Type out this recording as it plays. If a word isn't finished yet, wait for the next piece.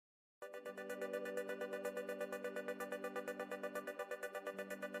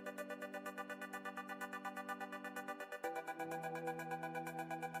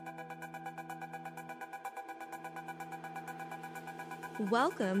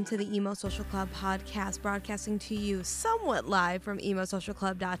Welcome to the Emo Social Club podcast, broadcasting to you somewhat live from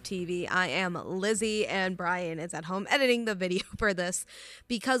emosocialclub.tv. I am Lizzie, and Brian is at home editing the video for this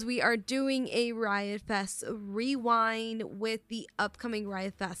because we are doing a Riot Fest rewind with the upcoming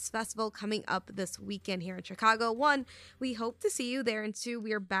Riot Fest festival coming up this weekend here in Chicago. 1, we hope to see you there, and 2,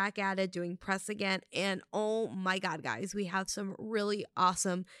 we are back at it doing press again, and oh my god, guys, we have some really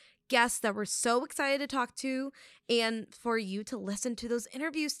awesome guests that we're so excited to talk to and for you to listen to those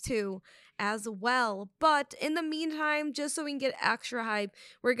interviews to as well. But in the meantime, just so we can get extra hype,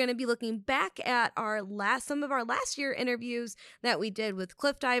 we're going to be looking back at some of our last year interviews that we did with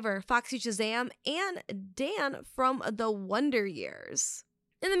Cliffdiver, Fozy, Shazam, and Dan from the Wonder Years.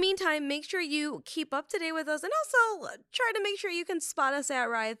 In the meantime, make sure you keep up to date with us and also try to make sure you can spot us at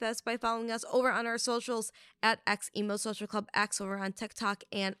Riot Fest by following us over on our socials at Emo Social Club X over on TikTok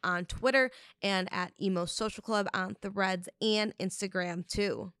and on Twitter, and at Emo Social Club on Threads and Instagram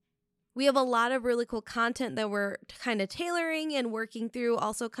too. We have a lot of really cool content that we're kind of tailoring and working through,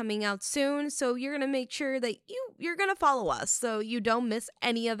 also coming out soon. So you're going to make sure that you're going to follow us so you don't miss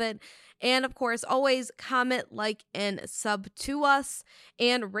any of it. And of course, always comment, like, and sub to us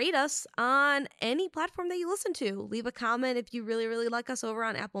and rate us on any platform that you listen to. Leave a comment if you really, really like us over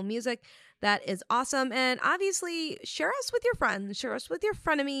on Apple Music. That is awesome. And obviously, share us with your friends, share us with your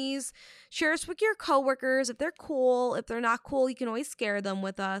frenemies, share us with your coworkers. If they're cool, if they're not cool, you can always scare them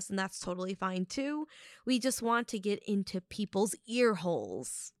with us, and that's totally fine too. We just want to get into people's ear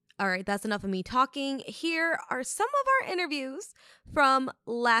holes. All right, that's enough of me talking. Here are some of our interviews from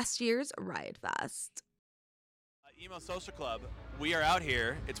last year's Riot Fest. Emo Social Club, we are out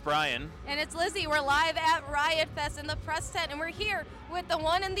here. It's Brian. And it's Lizzie. We're live at Riot Fest in the press tent, and we're here with the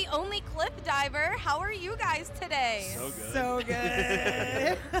one and the only Cliffdiver. How are you guys today? So good. So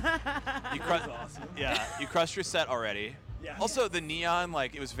good. Awesome. Yeah, you crushed your set already. Yeah. Also, the neon,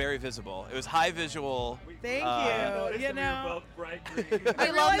 it was very visible. It was high visual. Thank you. We were both bright green.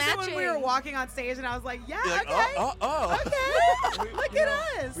 I love realized it matching. when we were walking on stage, and I was like, yeah, You're like, okay. Okay. Look at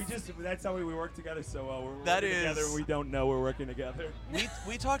us. That's how we work together so well. We're That working is- together. We don't know we're working together.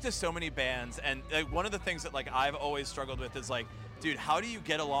 We talked to so many bands, and one of the things that I've always struggled with is dude, how do you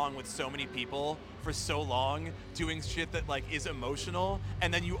get along with so many people for so long doing shit that is emotional,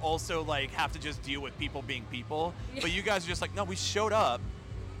 and then you also have to just deal with people being people? Yeah. But you guys are just no, we showed up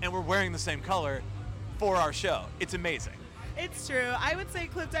and we're wearing the same color for our show. It's amazing. It's true. I would say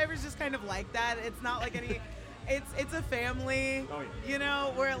Cliffdiver's just kind of like that. It's not like any. It's a family. Oh, yeah.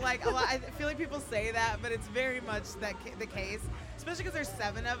 Where I feel like people say that, but it's very much the case. Especially because there's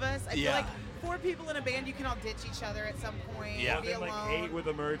 7 of us. I feel like 4 people in a band, you can all ditch each other at some point. Yeah. Be alone. 8 with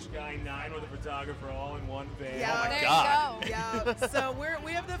a merch guy, 9 with a photographer, all in one van. Yeah. Oh my there God. you go. Yeah. So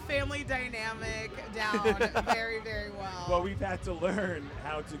we have the family dynamic down very, very well. Well, we've had to learn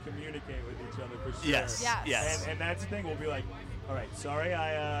how to communicate with each other for sure. Yes. Yes. And that's the thing. We'll be like, all right, sorry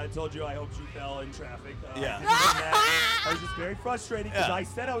I told you I hoped you fell in traffic. Yeah. I was just very frustrated because Yeah. I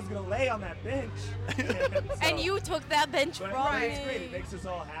said I was going to lay on that bench. And you took that bench But from it's me. great. It makes us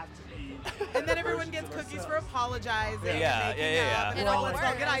all have to be. And then everyone versions gets of cookies for ourselves. apologizing. Yeah, and making yeah, yeah, up, yeah. And It all let's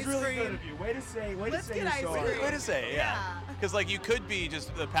all get works. ice It's really good cream. of you. Way to say Let's you're get ice sorry. cream. Way to say, yeah. Because you could be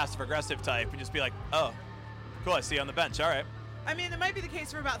just the passive-aggressive type and just be like, oh, cool, I see you on the bench, all right. I mean, it might be the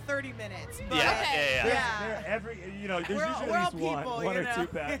case for about 30 minutes. But Yeah, Okay. yeah. Yeah. There's We're usually all at least people, one you or know? 2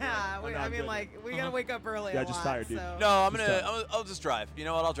 packs. Yeah, Oh, no, I I'm mean, good. we gotta wake up early. Yeah, a just lot, tired, dude. So. No, I'll just drive. You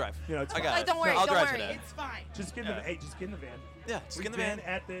know what? I'll drive. It's I fine. got it. Don't worry, I'll don't drive worry. today. It's fine. Just get in the van. Yeah, just We've get in the van. been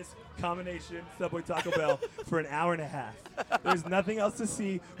at this combination Subway Taco Bell for an hour and a half. There's nothing else to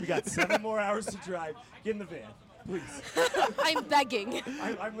see. We got 7 more hours to drive. Get in the van, please. I'm begging.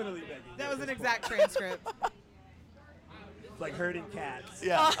 I'm literally begging. That at was an this exact point. transcript. It's like herding cats.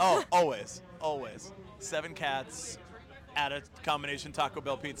 Yeah. Oh, always. 7 cats at a combination Taco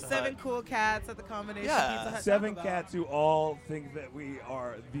Bell Pizza 7 Hut. cool cats at the combination Yeah. Pizza Hut 7 Taco Bell. cats who all think that we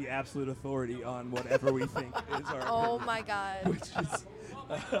are the absolute authority on whatever we think is our Oh opinion, my god. which is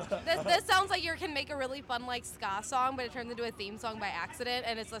This sounds like you can make a really fun ska song, but it turns into a theme song by accident,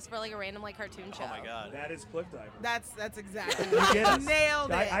 and it's just for a random cartoon show. Oh my god. that is Cliffdiver. That's exactly. You get us.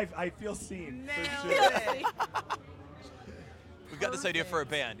 Nailed it. I feel seen. for Nailed sure. it. We've got this idea for a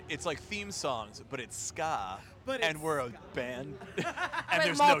band. It's like theme songs, but it's ska. But and it's we're a band. and For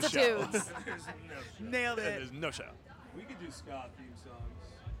there's no show. multitudes. Nailed And it. there's no show. We could do ska theme songs.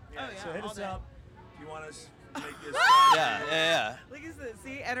 Yeah, So hit all us day. up if you want us make this. Yeah. Look at this.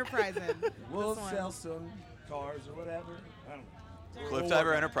 See, enterprising. We'll This one. sell some cars or whatever. I don't know.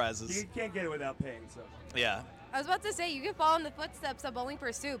 Cliffdiver Enterprises. You can't get it without paying, so. Yeah. I was about to say, you can follow in the footsteps of Bowling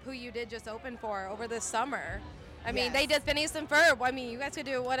for Soup, who you did just open for over this summer. I mean, they did Phineas and Ferb. I mean, you guys could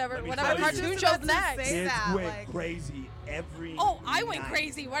do whatever Let me whatever tell you. cartoon I was just shows about to next. say Kids that, went like- crazy every I went night.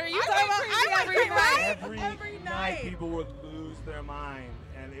 crazy. What are you I talking went about? crazy I went every crazy. night. Every Every night night. people would lose their mind,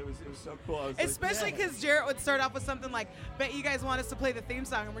 and it was so cool. I was Especially like, because Jarrett would start off with something like, bet you guys want us to play the theme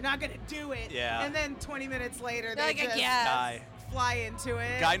song, and we're not going to do it. Yeah. And then 20 minutes later, They're they like, just yes. Guy. fly into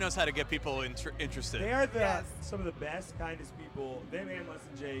it. Guy knows how to get people interested. They are Yes. some of the best, kindest people. Them and Les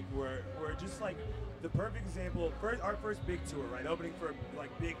and Jake were just like the perfect example. Our first big tour, right? Opening for like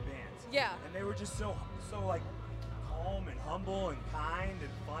big bands. Yeah. And they were just so like calm and humble and kind and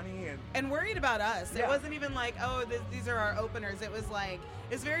funny And worried about us. Yeah. It wasn't even like, oh, these are our openers. It was like,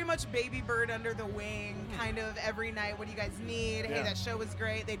 it's very much baby bird under the wing, kind of every night. What do you guys need? Hey, Yeah. that show was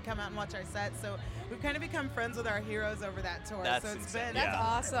great. They'd come out and watch our sets. So we've kind of become friends with our heroes over that tour. That's so it's insane. been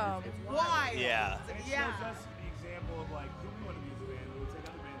That's Yeah. awesome. wild. Yeah. And it Yeah. shows us the example of like who we want to be as a band. When we take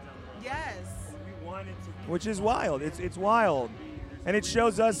other bands down the road. Yes. We wanted to, which is wild. It's wild. And it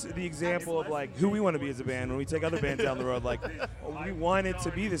shows us the example of like who we want to be as a band when we take other bands down the road. Like we want it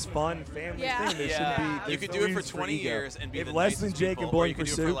to be this fun family Yeah. thing. There Yeah. shouldn't be. You there's could no do it for reason 20 ego. years and be if the Les nicest and Jake people, and or Bowling you for could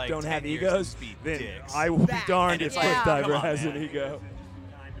do it for, Soup like, don't 10 have years egos, and just be then dicks. I will be That- darned and if it's like, come Cliffdiver on, has an man. ego.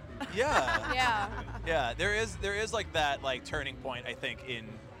 Yeah. Yeah. There is like that like turning point, I think, in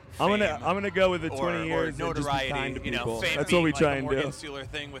I'm fame gonna go with the 20 or years and just be notoriety. kind to You know, people. fame That's being what we like try a and more do. insular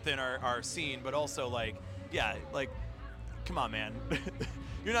thing within our scene, but also like, yeah, like, come on, man,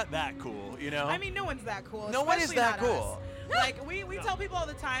 you're not that cool, you know? I mean, no one's that cool. No one is especially that not cool. us. Like we tell people all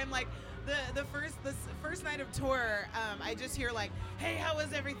the time, like the first night of tour, I just hear like, hey, how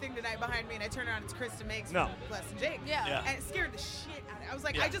was everything tonight behind me? And I turn around, it's Krista Makes No. from Les and Jake. Yeah. Yeah. And it scared the shit out of me. I was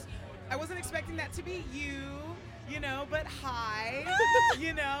like, Yeah. I wasn't expecting that to be you know, but hi,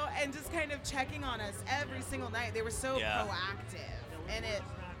 you know, and just kind of checking on us every single night. They were so Yeah. proactive, and it.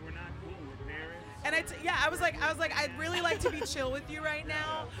 We're not cool. We're parents. And I was like, I'd really like to be chill with you right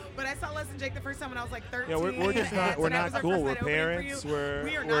now, but I saw Les and Jake the first time when I was like 13. Yeah, we're just not. and We're tonight was not our cool. first We're night opening for parents. you. We're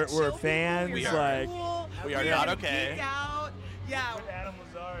We are we're not chill fans. people. We are like. cool. We are We not gonna okay. geek out. Yeah. With Adam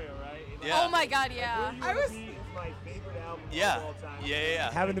Lazario, right? Yeah. Oh my God, yeah. I was- my favorite album Yeah. of all time.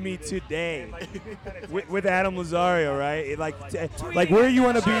 Yeah. Happened to me today. Oh with Adam Lazario, right? It, like Where You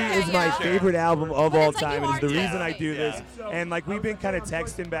Want to Be is my Yeah. favorite album of But all it's like time. you It is the are reason I doing do it. this. Yeah. And like we've been kind of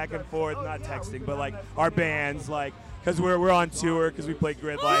texting back and forth, not texting, but like our bands, like because we're on tour because we play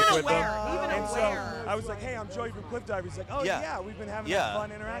Grid Life Even with them. aware, even And so aware. I was like, hey, I'm Joey from Cliffdiver. He's like, oh Yeah. yeah, we've been having Yeah. a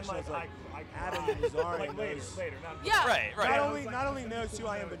fun interaction. I was like, Adam Lazario knows. Yeah. Right. Not only knows who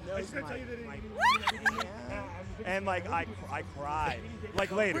I am, but knows my and like I cried.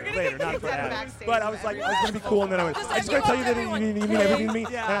 Like later, We're gonna get not kicked for out of Adam. backstage But I was like, I was gonna be cool, and then I went, Just I just gotta tell you that everyone. you mean everything to me.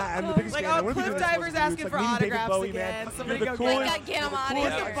 Yeah. And I'm the biggest Like, fan. I oh, wanna be doing this Cliffdiver's with you. asking It's for like me and David autographs Bowie, man. again. Somebody You're go the get coolest. They gotta get 'em outta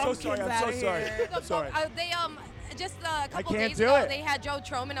coolest- here. I'm so sorry. I'm so sorry. I'm sorry. They just a couple can't days do ago it. they had Joe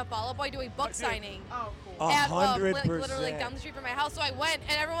Troman of Fall Out Boy doing book signing. Oh, cool. At, literally 100%. down the street from my house. So I went,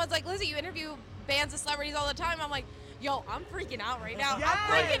 and everyone's like, Lizzie, you interview bands and celebrities all the time. I'm like, yo, I'm freaking out right now. Yes,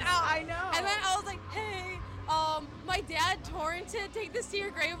 I'm freaking out. I know. And then I was like, hey, my dad torrented Take This to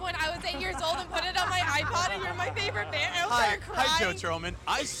Your Grave when I was 8 years old and put it on my iPod, and you're my favorite band. And I started crying. Hi, Joe Troman.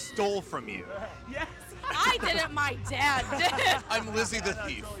 I stole from you. Yes. I didn't, my dad did. I'm Lizzie the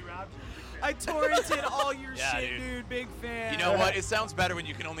Thief. I torrented all your Yeah, shit, dude. dude. Big fan. You know what? It sounds better when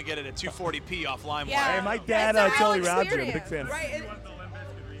you can only get it at 240p off LimeWire. Yeah. Hey, my dad It's a real totally robbed you. I'm a big experience. fan. Right.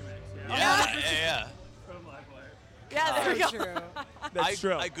 Yeah. Yeah, there we go. So true. That's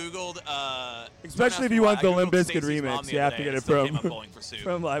true. I googled. Especially if you want the Limp Bizkit remix, you have to get it from from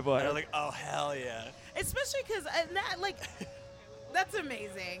And I was LiveWire. like, oh hell yeah. Especially because that like that's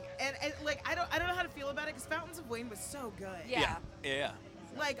amazing, and like I don't know how to feel about it because Fountains of Wayne was so good. Yeah. Yeah.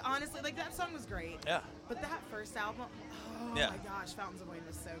 Like honestly, like that song was great. Yeah. But that first album, oh Yeah. my gosh, Fountains of Wayne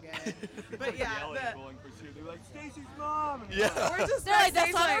was so good. But yeah, They're like, Stacy's mom. Yeah. we're just They're like,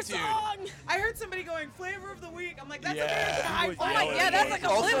 that's not our Dude. song. I heard somebody going Flavor of the Week. I'm like, that's Yeah. a band Oh I my, yeah, that's a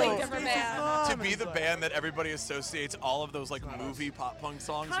completely Also- different band. To be the band that everybody associates all of those like movie pop punk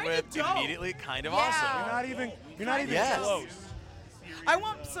songs Kinda with dope. immediately, kind of Yeah. awesome. You're not even Yes. close. I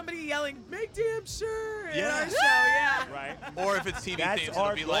want somebody yelling, "Make damn sure!" in our show, yeah. Right. Or if it's TV That's themes,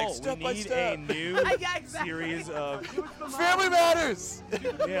 our it'll be goal. like We step by need step. a new Yeah, exactly. series of Family Matters.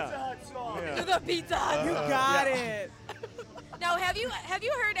 yeah. The Pizza Hut. You got it. Now, have you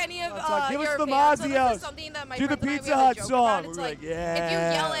heard any of Give us your the bands? So this Mazios. is something that my Do the friends and I, Pizza we always Hut joke song. about. It's We're like, like, yeah. if you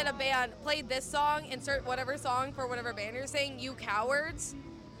yell at a band, play this song, insert whatever song for whatever band you're saying, you cowards,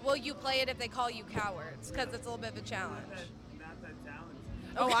 will you play it if they call you cowards? Because it's a little bit of a challenge.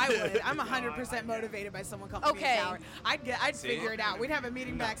 Oh, I would. I'm 100% motivated by someone calling me Okay. a coward. I'd figure it out. We'd have a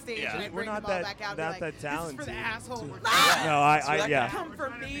meeting backstage Yeah. and I'd We're bring not them all that- back out and not be like, that this is for the talented. asshole. No, yeah. Come for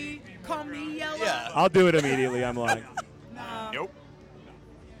me. Call me yellow. Yeah. I'll do it immediately. I'm like, No. Nope.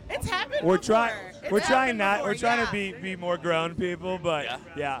 It's happened we're before. trying. It's We're trying happened not. before, We're trying yeah. to be more grown people, but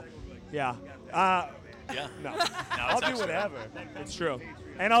Yeah. yeah. Yeah. No, it's I'll do actually- whatever. It's true.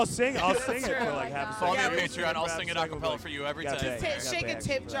 And I'll sing. I'll sing it for like half a Follow me second. on Patreon. I'll sing it a cappella for you every Got time. that. Just Got shake a that.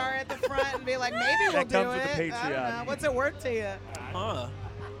 tip jar at the front and be like, maybe we'll That do comes with it. the I don't Patreon. know. What's it worth to you? Huh.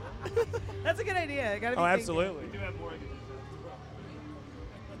 That's a good idea. Gotta be Oh, thinking. absolutely.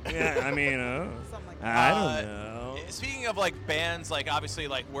 Yeah, I mean, Something like I Uh, don't know. Speaking of like bands, like obviously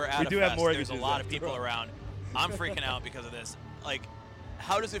like we're at We a do have fest. mortgages There's a lot of after people all. around. I'm freaking out because of this. Like,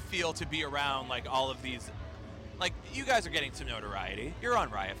 how does it feel to be around like all of these? Like, you guys are getting some notoriety. You're on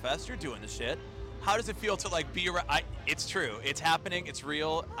Riot Fest. You're doing the shit. How does it feel to like be around? It's true. It's happening. It's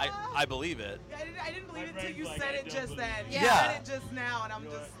real. I believe it. I didn't believe it until you said it just then. You Yeah. said it just now, and I'm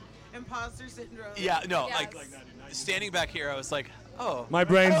just imposter syndrome. Yeah. No. Yes. Like standing back here, I was like, oh. My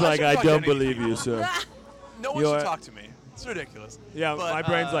brain's I like, shouldn't I talk don't to anything. believe you, sir. No one You're- should talk to me. It's ridiculous. Yeah, my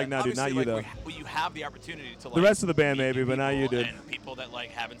brain's like, no, dude, not obviously, you, like, though. You have the opportunity to like. The rest of the band, meet maybe, new but not you, people dude. And people that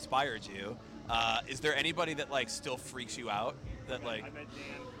like have inspired you. Is there anybody that like still freaks you out? That like.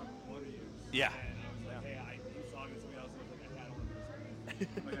 Yeah.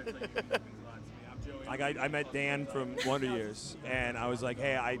 Like I met Dan from Wonder Years, and I was like,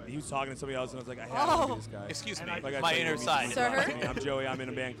 hey, he was talking to somebody else, and I was like, I have to meet this guy. Excuse me, Like, I my said, inner "You meet side. me, Sir? talk to me. I'm Joey. I'm in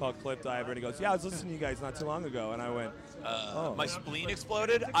a band called Cliffdiver, and he goes, yeah, I was listening to you guys not too long ago, and I went, oh. My spleen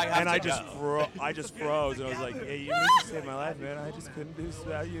exploded. I have And to I go. just froze, and I was like, "Yeah, you need to save my life, man. I just couldn't do this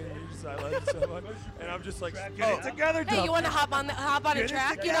without you, and I love you so much." And I'm just like, "Get it together, Hey, you want to hop on a Get it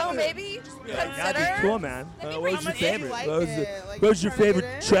track? You know, together. maybe Yeah, consider. that's cool, man. That'd be What was pretty your sick. favorite? Like What was, it, like, what was your trying to get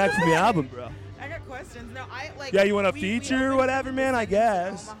favorite in? track from the album, bro? I got questions. No, I like. Yeah, you want a we feature or opened whatever, for man, I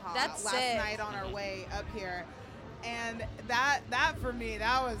Descendants in guess. Omaha That's last sick. night on our way up here, and that for me,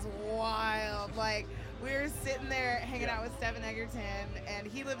 that was wild. Like, we were sitting there hanging out with Stephen Egerton, and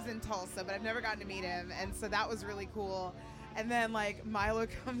he lives in Tulsa, but I've never gotten to meet him, and so that was really cool. And then like Milo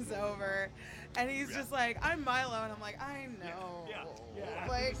comes over, and he's just like, "I'm Milo," and I'm like, "I know."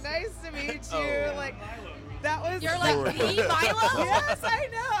 Like, nice to meet you. Like, that was. You're like the Milo. Yes, I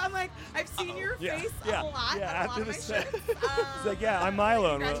know. I'm like, I've seen your Yeah, face yeah, a lot yeah, on a lot after of my the set. shirts. He's like, "Yeah, I'm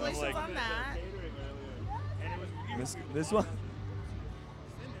Milo." And I'm Congratulations like, on that. this one.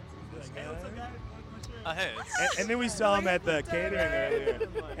 Hey. And then we saw him at the catering earlier,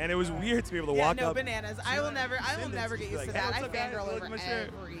 and it was weird to be able to Yeah, walk no, up. bananas. I will never get used Like, to "Hey, that. what's I up, guys? fangirl Look over at my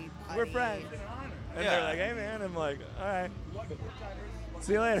shirt. everybody. We're friends. And Yeah. they're like, "Hey, man." I'm like, "All right.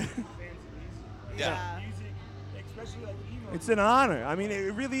 See you later." Yeah. It's an honor. I mean,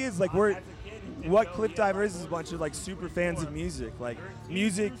 it really is. Like, what Cliffdiver is a bunch of like super fans of music, like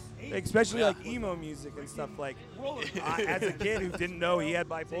music, especially like emo music and stuff. Like, as a kid who didn't know he had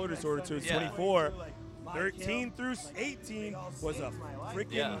bipolar disorder till he was Yeah. 24, 13 through 18 was a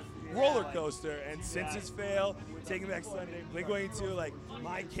freaking roller coaster. And since his fail, Taking Back Sunday, Blink-182, like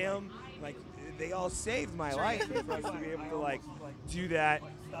My Chem, like they all saved my life. And for us to be able to like do that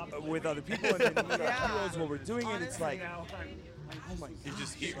with other people and then meet our heroes while we're doing it, it's like, oh my You're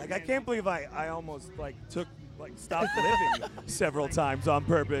just here. like I can't believe I almost like stopped living several times on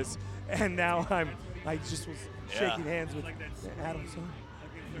purpose, and now I just was shaking hands with Adam.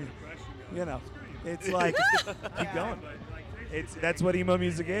 You know, it's like keep going. That's what emo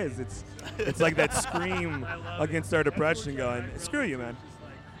music is. It's like that scream against our depression, going, "Screw you, man."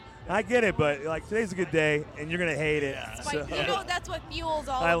 I get it, but like today's a good day, and you're gonna hate it. But So. you know, that's what fuels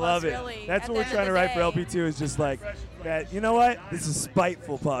all I of love us, it. really. That's at what the we're end trying to of the write for day. LP2 is just like that. You know what? This is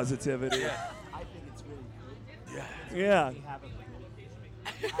spiteful positivity. Yeah.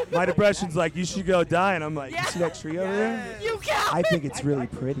 My depression's like, you should go die, and I'm like, you see that tree over there? You can't. I think it's really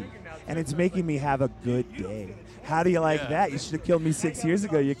pretty, and it's making me have a good day. How do you like that? You should have killed me 6 years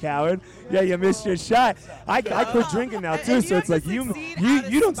ago, you coward. Yeah, you missed your shot. I quit drinking now too, And so you it's like have to you succeed out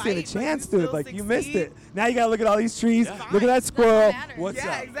of don't stand a spite, but chance you to it. still Like you missed succeed. it. Now you gotta look at all these trees. Look at that squirrel. matters. What's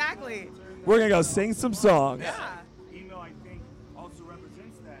Yeah, up? exactly. We're gonna go sing some songs. Yeah. Emo, I think, also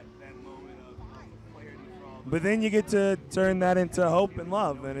represents that moment of clarity But then you get to turn that into hope and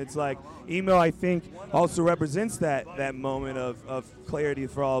love, and it's like emo, I think, also represents that moment of clarity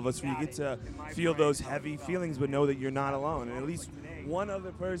for all of us, where you get to feel those heavy feelings but know that you're not alone. And at least one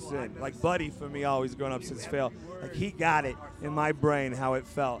other person, like Buddy for me, always growing up since Fail, like he got it in my brain how it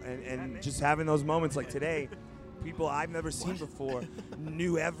felt, and just having those moments like today, people I've never seen before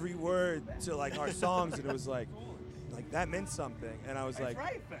knew every word to like our songs, and it was like that meant something, and I was like,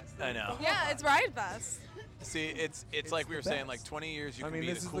 I know. Yeah, it's Riot Fest. See, it's like we were saying, like 20 years you can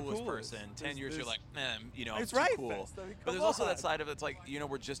be the coolest person. 10 years you're like, man, you know, I'm It's too Riot cool. Fest. I mean, But there's come also on. that side of it's like, you know,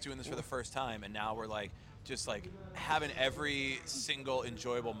 we're just doing this for the first time, and now we're like, just like having every single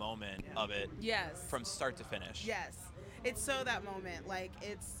enjoyable moment of it Yes. from start to finish. Yes. It's so that moment. Like,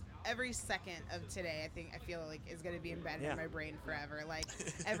 it's every second of today, I feel like is going to be embedded in my brain forever. Like,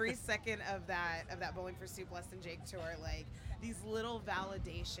 every second of that Bowling for Soup Less Than Jake tour, like, these little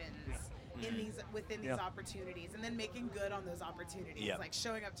validations within these opportunities, and then making good on those opportunities, like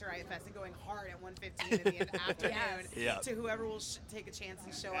showing up to Riot Fest and going hard at 1:15 in the afternoon to whoever will take a chance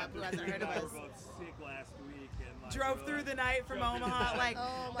and show up who hasn't heard of us. Drove through the night from Omaha, like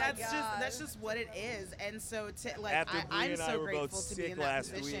that's just what it is. And so I'm so grateful to be in that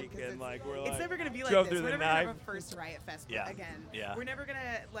position, because it's never gonna be like this. We're never gonna have a first Riot Fest again. We're never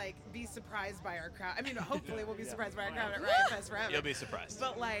gonna like be surprised by our crowd. I mean, hopefully we'll be surprised by our crowd at Riot Fest forever. You'll be surprised.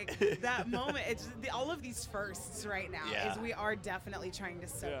 But like that moment, it's just, all of these firsts right now is we are definitely trying to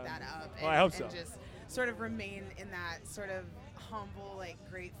soak that up and, I hope so. and just sort of remain in that sort of humble, like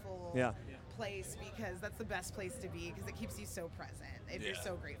grateful place, because that's the best place to be, because it keeps you so present. If you're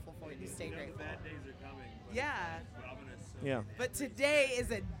so grateful for it, you stay grateful. Bad days are coming. Yeah. But today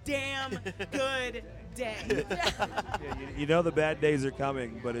is a damn good day. You know the bad days are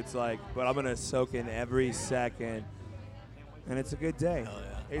coming, but it's like, but I'm gonna soak in every second, and it's a good day.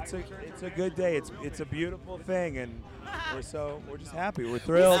 It's a good day. It's a beautiful thing, and we're just happy. We're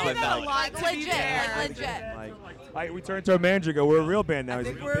thrilled. Say that a And lot, to be fair. like we turned to our manager, and go, we're a real band now. I He's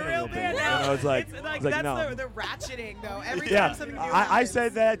think like, we're a real band now. And I was like, it's like no. that's the ratcheting though. Every Yeah, time something new I happens.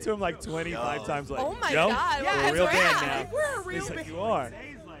 said that to him like 25 times. Like, Oh my Joe, God, Yeah, we're a it's real rad. band now. We're a real He's like, band. you are.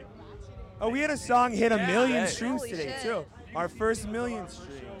 Oh, we had a song hit a million streams Holy today shit. too. Our first million streams.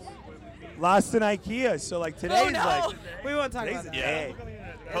 Lost in IKEA. So like today's like we won't talk today's about a that. day.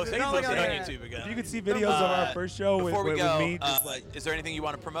 Post Don't on look at that. YouTube again. If you could see videos of our first show with Before we go, me, just is there anything you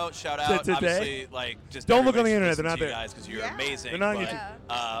want to promote? Shout out, today? obviously, like just Don't look on the everybody internet, should they're listen not to you there. guys, because you're Yeah. amazing. They're not on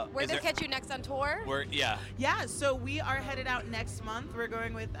but, Where is they there- catch you next on tour? Yeah, so we are headed out next month. We're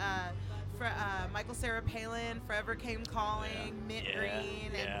going with Michael Sarah Palin, Forever Came Calling, Mint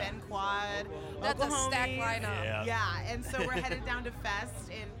Green, and Ben Quad. That's a Local stacked homies. lineup. Yeah, and so we're headed down to Fest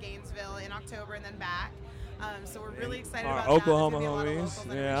in Gainesville in October and then back. So we're really excited Our about Oklahoma that. There's gonna be a lot of homies,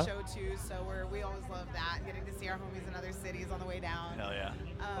 locals at our show too. So we always love that, and getting to see our homies in other cities on the way down. Hell yeah.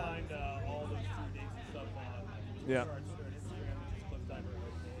 Find all those tour dates and stuff on Yeah. our Twitter and Instagram, which is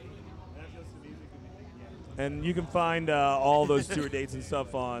Cliffdiver OK. And after the music, we'll be thinking, And you can find all those tour dates and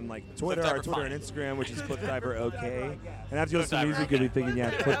stuff on like Twitter, our Cliffdiver Twitter and Fine. Instagram, which is Cliffdiver OK. And after you listen to Cliffdiver music, you'll be thinking,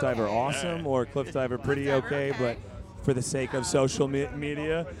 yeah, Cliffdiver awesome or Cliffdiver pretty Cliffdiver okay, okay. but for the sake of social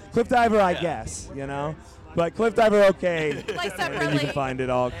media, Cliffdiver, I guess, you know. But Cliffdiver OK. Like And then you separately. can find it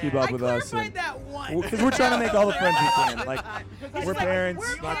all. Keep up I with us. clarified that once. Because we're trying to make all the friends we can. Like, He's we're like, parents,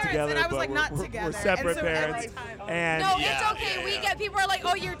 we're not parents, together, and I was but like, not we're together. separate And so every parents. time- And No, Yeah, it's okay. yeah, We yeah. get people are like,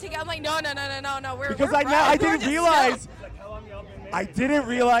 oh, you're together. I'm like, no. We're because we're I friends. didn't We're just realize like, how long y'all been married? I didn't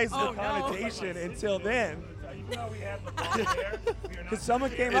realize the Oh, no. connotation until then. Even though we have the blonde hair, we are not Because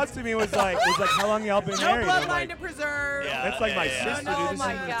someone came up to me and was like, how long y'all been No married? I'm bloodline like, to preserve. Yeah. that's like my sister, No, dude. oh This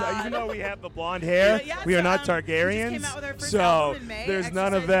my is- God. Even though we have the blonde hair, Yeah, we are so, not we just came Targaryens. out with our first So album in May, there's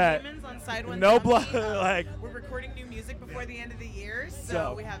none of Exercise that. Demons on side one No Zombie. blood. Like, We're recording new music before the end of the year, so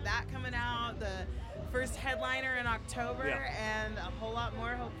So- we have that coming out. The first headliner in October, Yeah. and a whole lot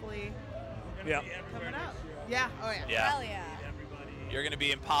more hopefully yeah. coming up. Yeah. Oh yeah. Yeah. Hell yeah. You're going to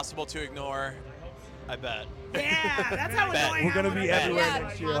be impossible to ignore, I bet. Yeah, that's how Bet. annoying We're going to I wanna be Yeah. everywhere Yeah.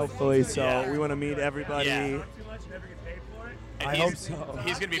 next year, hopefully. So Yeah. we want to meet everybody. Yeah. too much, never get paid for it. And I he's, hope so.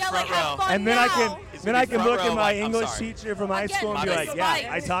 He's going to be Yeah, front like, have row. fun And then now. I can He's then gonna I be can front look row, at my like, I'm English sorry. teacher from high Again, school and be my like, yeah,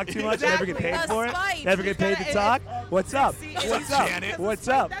 spite. I talk too much, never get paid Exactly. for it, The spite. never get paid to He's talk. gonna- What's up? See, What's it's up? Janet? What's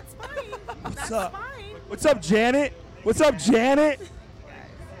up? That's fine. That's up? fine. What's up, Janet? What's up, Janet?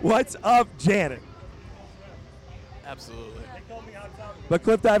 What's up, Janet? Absolutely. But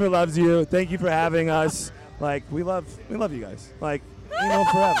Cliffdiver loves you. Thank you for having us. Like we love you guys. Like emo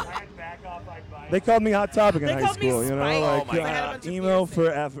forever. Back off, I bite. They called me Hot Topic in They high called me school. You know, Spike. like Oh my God. emo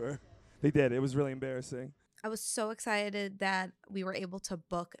forever. They did. It was really embarrassing. I was so excited that we were able to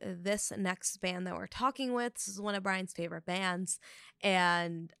book this next band that we're talking with. This is one of Brian's favorite bands,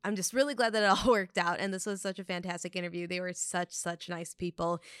 and I'm just really glad that it all worked out. And this was such a fantastic interview. They were such nice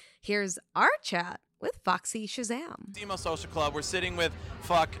people. Here's our chat with Fozy Shazam. Emo Social Club. We're sitting with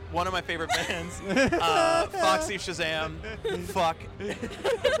one of my favorite bands, Fozy Shazam.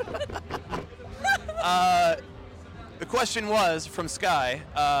 The question was from Sky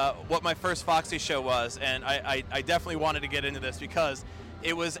what my first Fozy show was, and I definitely wanted to get into this because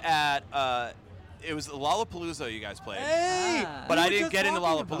it was at it was Lollapalooza you guys played. Hey, but we I were didn't just get into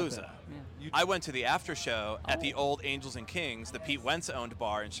talking about Lollapalooza. that. Yeah. I went to the after show at the old Angels and Kings, the Pete Wentz owned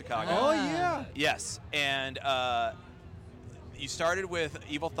bar in Chicago. Oh yeah. Yes, and you started with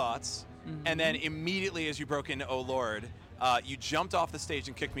Evil Thoughts, and then immediately as you broke into Oh Lord, you jumped off the stage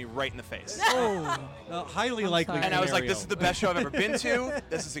and kicked me right in the face. Highly I'm likely. sorry. And I was like, scenario. this is the best show I've ever been to.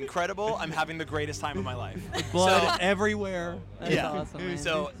 This is incredible. I'm having the greatest time of my life. blood everywhere. That's Yeah. awesome, man.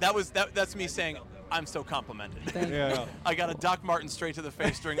 So that's me saying I'm so complimented. Thank you. Yeah. I got a Doc Martin straight to the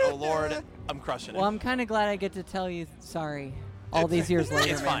face during Oh Lord. I'm crushing it. Well, I'm kind of glad I get to tell you sorry all these years later.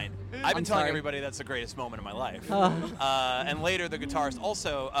 It's man. fine. I've been I'm telling sorry. everybody that's the greatest moment of my life. Oh. And later the guitarist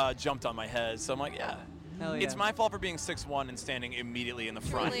also jumped on my head. So I'm like, yeah. Hell yeah. It's my fault for being 6'1" and standing immediately in the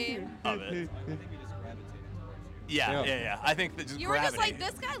front Truly. of it. Yeah. I think that just You gravity. were just like,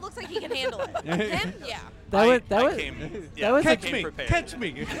 this guy looks like he can handle it. Him? Yeah. That was I a- came prepared. Catch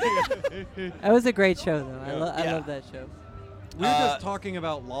me. That was a great show, though. I Yeah. love that show. We were just talking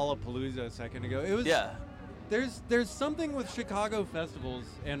about Lollapalooza a second ago. It was There's something with Chicago festivals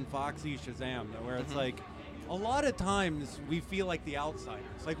and Fozy Shazam where it's like a lot of times we feel like the outsiders.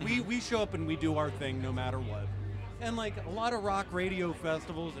 Like we show up and we do our thing no matter what. And like a lot of rock radio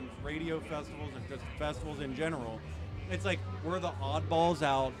festivals and just festivals in general, it's like we're the oddballs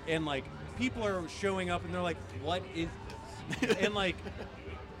out and like people are showing up and they're like, what is this? And like,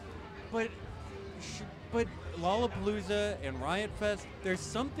 but Lollapalooza and Riot Fest, there's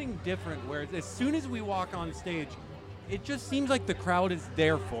something different where as soon as we walk on stage, it just seems like the crowd is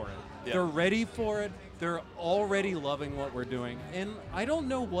there for it. Yeah. They're ready for it. They're already loving what we're doing. And I don't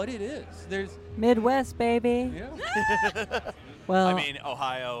know what it is. There's, Midwest, baby. yeah. Well, I mean,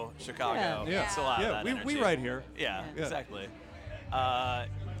 Ohio, Chicago. Yeah. It's a lot of Yeah, that we energy. right here. Yeah, Yeah. exactly.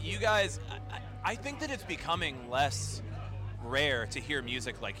 You guys, I think that it's becoming less rare to hear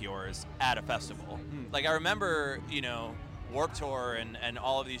music like yours at a festival. Like I remember, Warped Tour and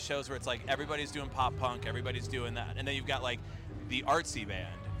all of these shows where it's like everybody's doing pop punk, everybody's doing that, and then you've got like the artsy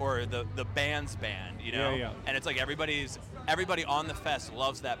band or the band's band, Yeah. and it's like everybody on the fest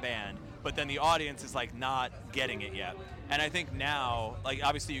loves that band, but then the audience is like not getting it yet. And I think now, like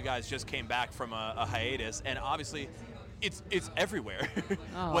obviously you guys just came back from a hiatus, and obviously it's everywhere.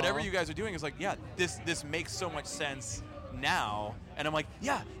 Aw. Whatever you guys are doing is like, yeah, this makes so much sense now. And I'm like,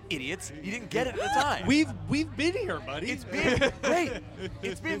 yeah, idiots, you didn't get it at the time. We've been here, buddy. It's been great.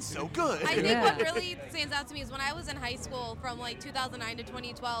 It's been so good. I think Yeah. what really stands out to me is when I was in high school from like 2009 to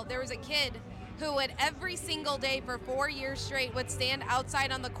 2012, there was a kid who would every single day for 4 years straight would stand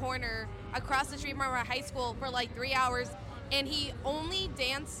outside on the corner across the street from our high school for like 3 hours, and he only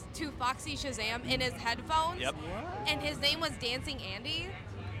danced to Fozy Shazam in his headphones. Yep. And his name was Dancing Andy.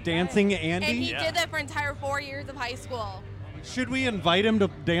 Dancing Andy. And he Yeah. did that for entire 4 years of high school. Should we invite him to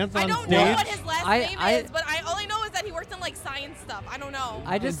dance on I don't stage? know what his last I- name I- is, but all I know is that he works in like science stuff. I don't know.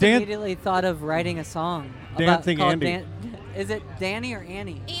 I just Dan- immediately thought of writing a song. Dancing called Andy. Is it Danny or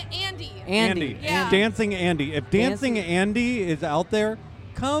Annie? Andy. Andy. Yeah. Dancing Andy. If Dancing Dancing- Andy is out there,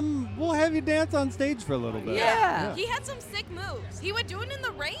 come, we'll have you dance on stage for a little bit. Yeah. He had some sick moves. He would do it in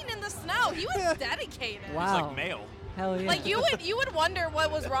the rain and the snow. He was dedicated. It's Wow. like male. Hell yeah. Like you would wonder what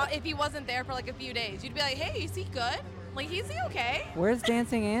was wrong if he wasn't there for like a few days. You'd be like, hey, is he good? Like, is he okay? Where's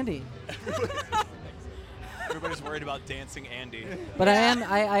Dancing Andy? Everybody's worried about Dancing Andy. But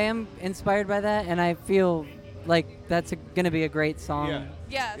I am inspired by that, and I feel like that's going to be a great song. Yeah.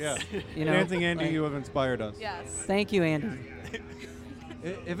 Yes. Yeah. You know, Dancing Andy, like- you have inspired us. Yes. Thank you, Andy.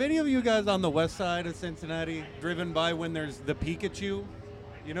 If any of you guys on the west side of Cincinnati driven by when there's the Pikachu,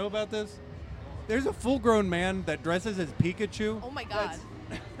 you know about this? There's a full-grown man that dresses as Pikachu. Oh my God.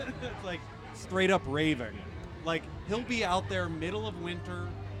 It's like straight up raving. Like he'll be out there middle of winter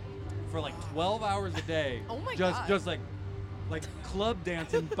for like 12 hours a day. Oh my just God. just like club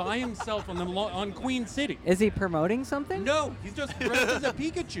dancing by himself on Queen City. Is he promoting something? No, he's just dressed as a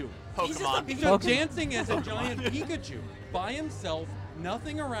Pikachu. Pokemon. He's just dancing as a giant Pikachu by himself,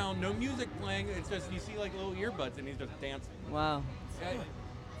 nothing around, no music playing. It's just you see like little earbuds and he's just dancing. Wow.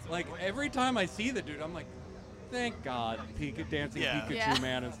 Like every time I see the dude, I'm like, Thank God, Dancing Yeah. Pikachu Yeah.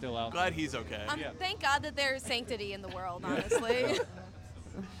 Man is still out. Glad he's okay. Thank God that there's sanctity in the world, honestly.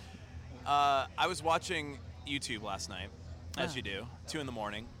 I was watching YouTube last night, as Ah. you do, 2 in the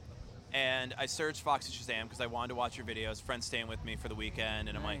morning, and I searched Foxy Shazam because I wanted to watch your videos. Friends staying with me for the weekend,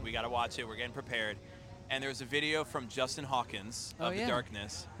 and I'm like, we got to watch it. We're getting prepared. And there's a video from Justin Hawkins of The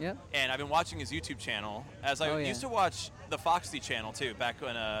Darkness. Yep. And I've been watching his YouTube channel, as I used to watch the Foxy channel, too, back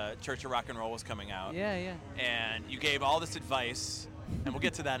when Church of Rock and Roll was coming out. Yeah, yeah. And you gave all this advice, and we'll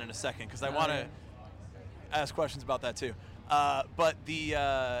get to that in a second, because I want to ask questions about that, too. But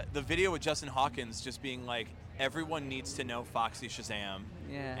the video with Justin Hawkins just being like, everyone needs to know Foxy Shazam.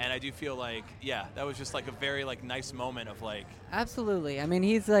 Yeah. And I do feel like, that was just like a very like nice moment of like. Absolutely. I mean,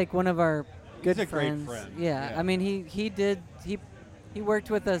 he's like one of our good He's a great friends. friend. Yeah. Yeah. I mean, he worked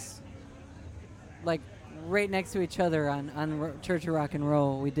with us like right next to each other on Church of Rock and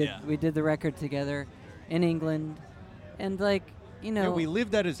Roll. We did the record together in England, and like. You know, Yeah, we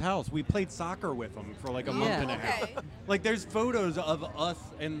lived at his house. We played soccer with him for like a month and a half. Okay. Like, there's photos of us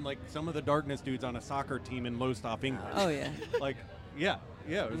and like some of the Darkness dudes on a soccer team in Lowestoft, England. Oh yeah. Like,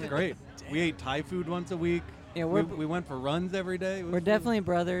 it was great. We ate Thai food once a week. Yeah, we went for runs every day. It was We're cool. definitely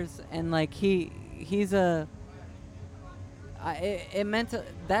brothers, and like he's a. It meant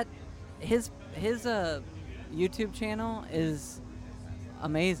that his YouTube channel is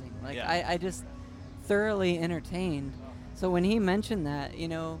amazing. Like I just thoroughly entertained. So when he mentioned that, you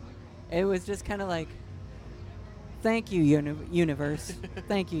know, it was just kind of like, thank you, universe.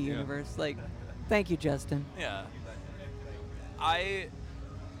 Thank you, universe. Like, thank you, Justin. Yeah. I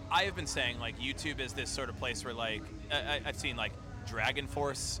have been saying like YouTube is this sort of place where like I've seen like Dragon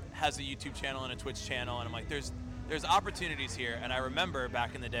Force has a YouTube channel and a Twitch channel, and I'm like there's opportunities here. And I remember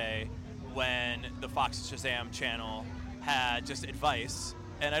back in the day when the Fox Shazam channel had just advice,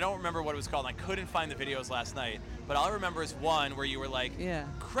 and I don't remember what it was called, and I couldn't find the videos last night, but all I remember is one where you were like,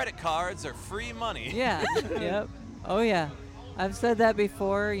 credit cards are free money. Yeah. Yep. Oh yeah. I've said that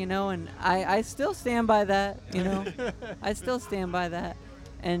before, you know, and I still stand by that, you know. I still stand by that.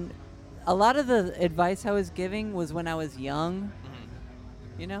 And a lot of the advice I was giving was when I was young,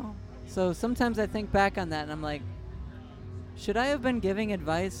 you know. So sometimes I think back on that and I'm like, should I have been giving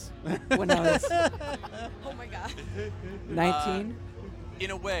advice when I was Oh my God. 19? In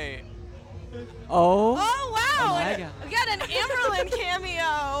a way. Oh. Oh wow! my God. We got an Amberlynn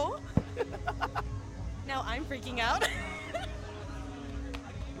cameo. Now I'm freaking out.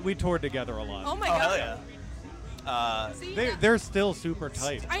 We toured together a lot. Oh my Oh, God. hell yeah. See, They're still super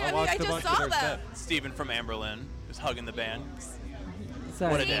tight. I watched a just bunch saw of their that. sets. Steven from Amberlynn was hugging the band.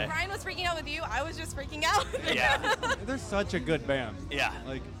 Sorry. What a See, day. Brian was freaking out with you. I was just freaking out. Yeah. They're such a good band. Yeah.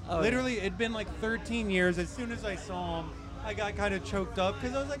 Like, Oh, literally, it'd been like 13 years. As soon as I saw them, I got kind of choked up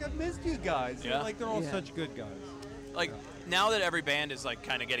because I was like, I've missed you guys. Yeah. Like, they're all Yeah. such good guys. Like now that every band is like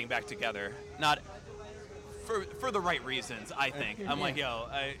kind of getting back together, not for the right reasons, I think. I'm like,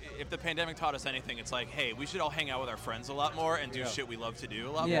 if the pandemic taught us anything, it's like, hey, we should all hang out with our friends a lot more and do shit we love to do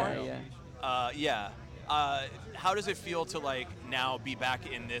a lot Yeah, more. yeah. How does it feel to like now be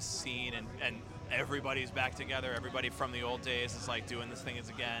back in this scene and everybody's back together? Everybody from the old days is like doing this thing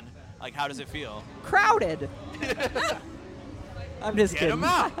again. Like, how does it feel? Crowded. I'm just Get kidding. them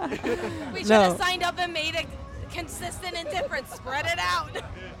out. We should No. have signed up and made it consistent and different. Spread it out.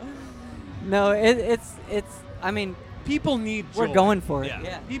 No, it's. I mean, People need joy. we're going for it. Yeah.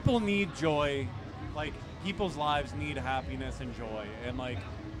 Yeah. People need joy. Like, people's lives need happiness and joy. And, like,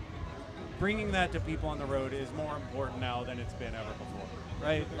 bringing that to people on the road is more important now than it's been ever before.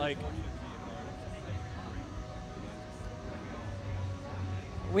 Right? Like,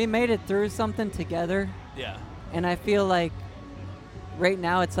 We made it through something together, Yeah. and I feel like right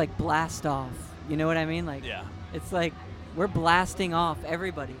now it's like blast off. You know what I mean? Like, Yeah. it's like we're blasting off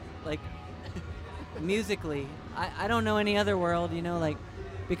everybody. Like, musically, I don't know any other world. You know, like,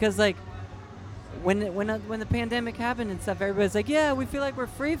 because like when the pandemic happened and stuff, everybody's like, yeah, we feel like we're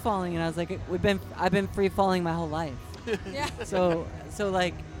free falling, and I was like, I've been free falling my whole life. Yeah. So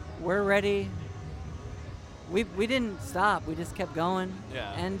like we're ready. We didn't stop. We just kept going.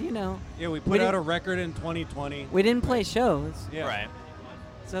 Yeah. And you know, yeah, we We put out didn't- a record in 2020. we didn't play shows. Yeah. Right.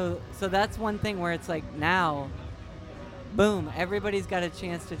 So that's one thing where it's like now, boom, everybody's got a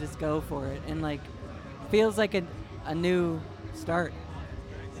chance to just go for it, and like feels like a new start.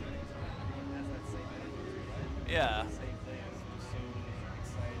 Yeah.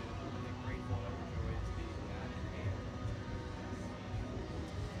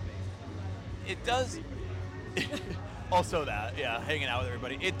 It does. Also that, yeah, hanging out with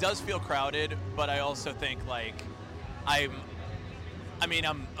everybody. It does feel crowded, but I also think like I'm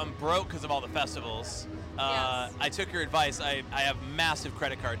broke because of all the festivals, I took your advice. I have massive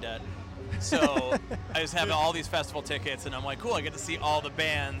credit card debt. So I just have all these festival tickets, and I'm like, cool, I get to see all the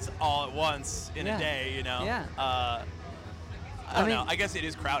bands all at once in a day, you know? Yeah. I don't know. I guess it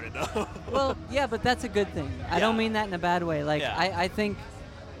is crowded, though. Well, yeah, but that's a good thing. I don't mean that in a bad way. Like, I think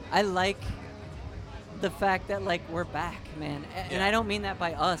I like the fact that, like, we're back, man. And I don't mean that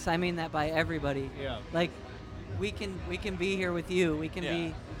by us. I mean that by everybody. Yeah. Like, we can be here with you. We can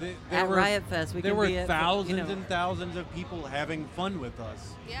be There at were- Riot Fest. There were at, thousands and thousands of people having fun with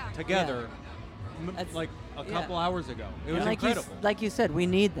us together, like a couple hours ago. It was like incredible. like you said, we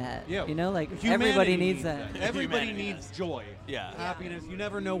need that. Yeah. You know, like Humanity everybody needs that. Everybody Humanity needs joy, happiness. You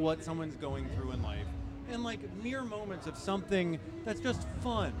never know what someone's going through in life. And like mere moments of something that's just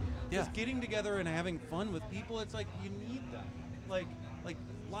fun. Just getting together and having fun with people, it's like you need that. Like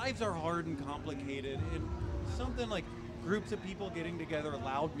lives are hard and complicated, and something like groups of people getting together,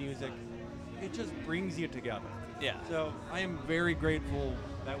 loud music, it just brings you together. Yeah. So I am very grateful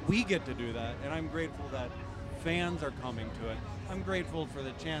that we get to do that, and I'm grateful that fans are coming to it. I'm grateful for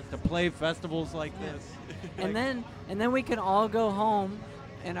the chance to play festivals like this. And then we can all go home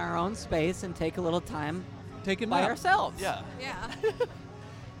in our own space and take a little time by ourselves. Yeah. Yeah.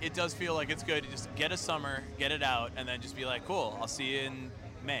 It does feel like it's good to just get a summer, get it out, and then just be like, cool, I'll see you in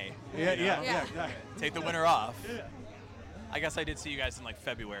May. Yeah, you know? yeah, exactly. Take the winter off. I guess I did see you guys in like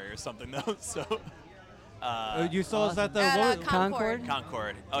February or something though. So. You saw us at the Concord.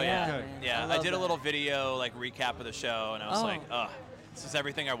 Concord. Oh Yeah, yeah. man. I did a little video like recap of the show, and I was like, oh, this is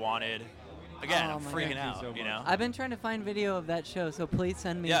everything I wanted. Again, I'm my freaking God. out. Thank you so You know. much. I've been trying to find video of that show, so please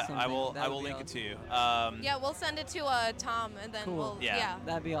send me something. I will That would be link it to awesome. you. Yeah, we'll send it to Tom, and then Cool. we'll Yeah.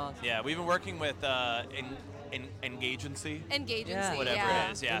 That'd be awesome. Yeah, we've been working with Engagency. Engagency. Whatever yeah.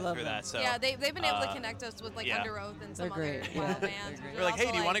 it is, yeah, I love through them. that. So Yeah, they've been able to connect us with like yeah. Under Oath and They're some other great. wild Yeah. bands. They're which We're are like, hey,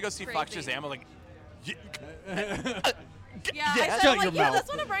 also, do you want to go see Fox crazy. Shazam? I'm like, Yeah, I said, Shut I'm your like, yeah, mouth. that's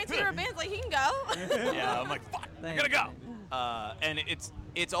one of Brian's favorite bands. Like, he can go. yeah. I'm like, fuck, I gotta go. And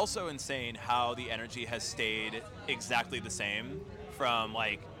it's also insane how the energy has stayed exactly the same from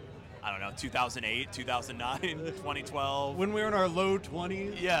like, I don't know, 2008, 2009, 2012. When we were in our low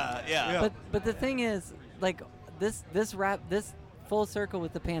 20s. Yeah. But the thing is, like this full circle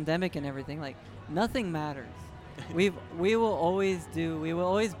with the pandemic and everything, like nothing matters. we will always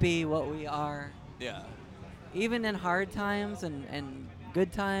be what we are. Yeah. Even in hard times and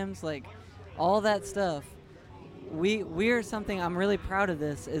good times, like all that stuff. We're something I'm really proud of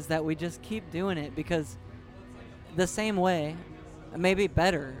this is that we just keep doing it because the same way, maybe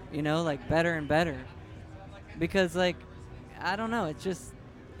better, you know, like better and better. Because like, I don't know, it just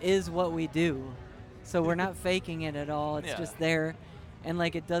is what we do. So we're not faking it at all. It's just there. And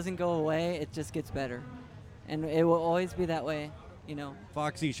like it doesn't go away, it just gets better. And it will always be that way, you know.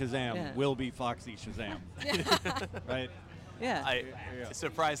 Foxy Shazam Yeah. will be Foxy Shazam. Right? Yeah.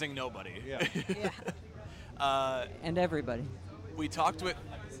 Surprising nobody. Yeah. Yeah. And everybody. We talked with.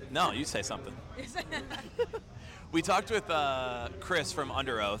 No, you say something. We talked with Chris from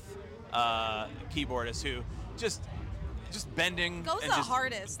Under Oath, keyboardist, who just bending Goes and the just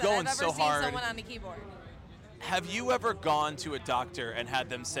hardest that going I've ever so seen hard. someone on a keyboard. Have you ever gone to a doctor and had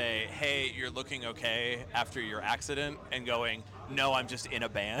them say, "Hey, you're looking okay after your accident," and going, "No, I'm just in a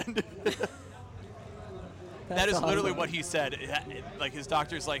band"? That is literally what he said. Like his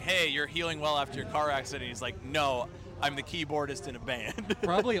doctor's like, "Hey, you're healing well after your car accident." He's like, "No, I'm the keyboardist in a band."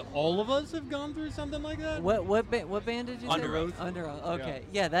 Probably all of us have gone through something like that. What band did you say? Under Oath. Under Oath. Okay.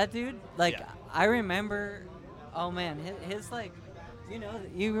 Yeah, that dude. Like I remember. Oh man, his like, you know,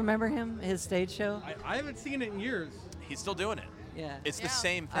 you remember him? His stage show. I haven't seen it in years. He's still doing it. Yeah. It's the Yeah.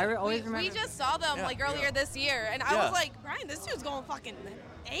 same thing. I always We remember. just saw them like earlier this year, and I was like, Brian, this dude's going fucking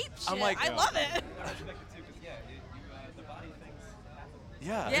ape shit. I'm like, I love it.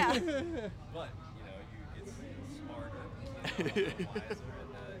 Yeah. Yeah. But, you know, it's smarter, wiser, and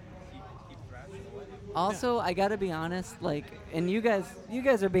keep thrashing away. Also, I gotta be honest, like, and you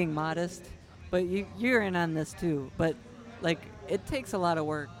guys are being modest, but you're in on this too. But like, it takes a lot of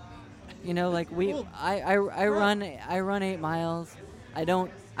work. You know, like I run 8 miles.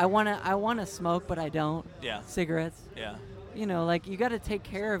 I wanna smoke, but I don't. Yeah. Cigarettes. Yeah. You know, like you got to take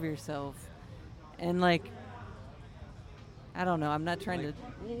care of yourself, and like, I don't know. I'm not trying to.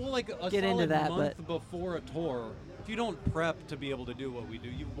 Well, like a get into solid that, month but- before a tour, if you don't prep to be able to do what we do,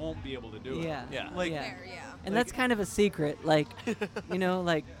 you won't be able to do Yeah. it. Yeah. Like, Yeah. Fair, yeah. And that's kind of a secret, like, you know,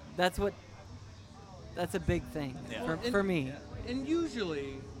 like that's a big thing Yeah. for me. And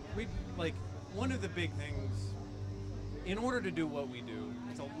usually, we like one of the big things. In order to do what we do,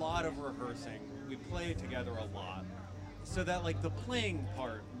 it's a lot of rehearsing. We play together a lot, so that like the playing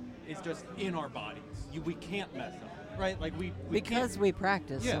part is just in our bodies. We can't mess up, right? Like we because can't, we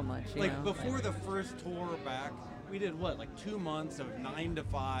practice yeah, so much. You like know? before the first tour back, we did what, like 2 months of 9 to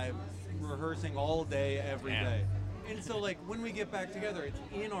 5, rehearsing all day, every day. And so like when we get back together, it's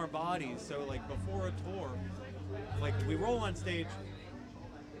in our bodies. So like before a tour, like we roll on stage,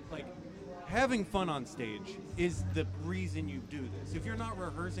 like having fun on stage is the reason you do this. If you're not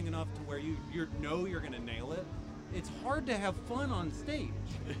rehearsing enough to where you know you're gonna nail it, it's hard to have fun on stage,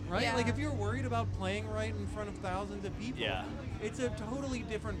 right? Yeah. Like if you're worried about playing right in front of thousands of people, it's a totally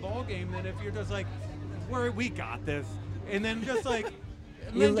different ball game than if you're just like, we got this, and then just like,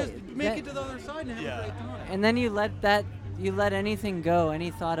 and then just make it to the other side and have a great time. And then you let anything go,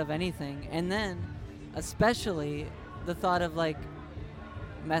 any thought of anything, and then especially the thought of like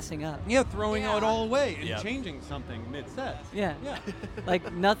messing up. Yeah, throwing it all away and changing something mid-set. Yeah.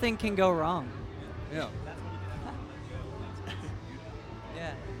 Like nothing can go wrong. Yeah.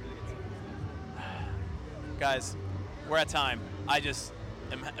 Yeah. Guys, we're at time. I just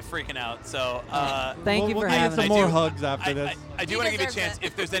am freaking out. So thank you for having some us. more hugs after this. I do want to give you a chance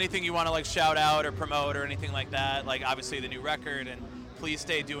if there's anything you want to like shout out or promote or anything like that. Like obviously the new record, and please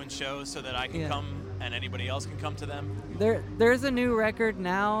stay doing shows so that I can come and anybody else can come to them. There's a new record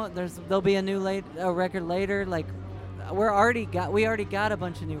now. There'll be a record later. Like we already got a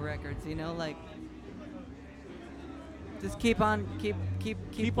bunch of new records. You know, like just keep on with us.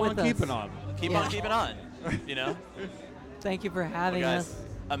 Keeping on. Keep on keeping on. You know. Thank you for having us.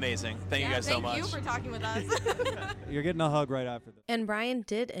 Amazing. Thank you guys so much. Thank you for talking with us. You're getting a hug right after this. And Brian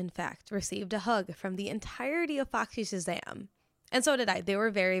did, in fact, receive a hug from the entirety of Foxy Shazam. And so did I. They were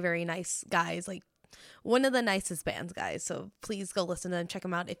very, very nice guys. Like, one of the nicest bands, guys. So please go listen to them. Check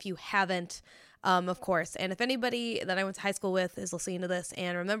them out if you haven't, of course. And if anybody that I went to high school with is listening to this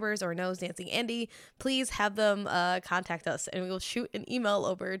and remembers or knows Dancing Andy, please have them contact us. And we will shoot an email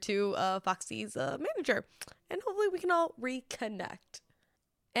over to Foxy's manager. And hopefully we can all reconnect.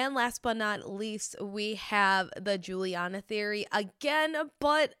 And last but not least, we have the Juliana Theory again,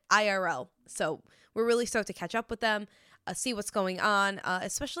 but IRL. So we're really stoked to catch up with them, see what's going on,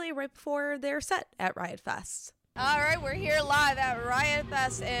 especially right before their set at Riot Fest. All right, we're here live at Riot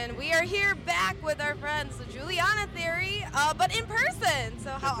Fest, and we are here back with our friends, the Juliana Theory, but in person.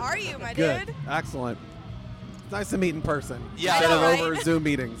 So how are you, my dude? Excellent. It's nice to meet in person. Yeah, instead of over Zoom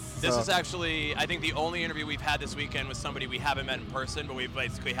meetings. This is actually, I think, the only interview we've had this weekend with somebody we haven't met in person, but we've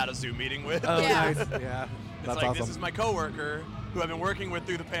basically had a Zoom meeting with. Oh, nice. Yeah, it's that's like, awesome. this is my coworker who I've been working with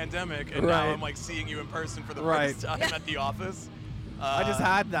through the pandemic, and now I'm like seeing you in person for the first time at the office. I just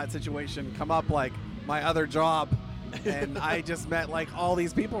had that situation come up, like my other job, and I just met like all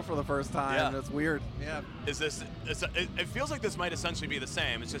these people for the first time. Yeah. And it's weird. Yeah. It feels like this might essentially be the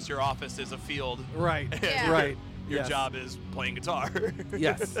same. It's just your office is a field. Right. Yeah. Right. Your job is playing guitar.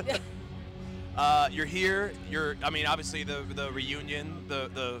 Yes. You're here. I mean, obviously the reunion,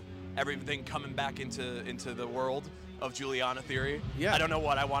 the everything coming back into the world of Juliana Theory. Yeah. I don't know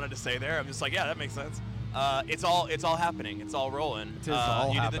what I wanted to say there. I'm just like, yeah, that makes sense. It's all happening. It's all rolling. It is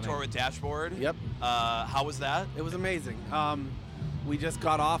all you happening. did the tour with Dashboard. Yep. How was that? It was amazing. We just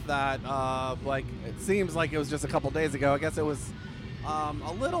got off that. Like it seems like it was just a couple days ago. I guess it was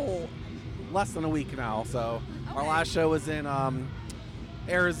a little less than a week now. So our last show was in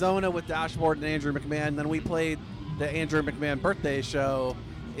Arizona with Dashboard and Andrew McMahon. Then we played the Andrew McMahon birthday show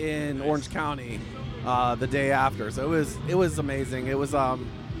in Orange County the day after. So it was amazing. It was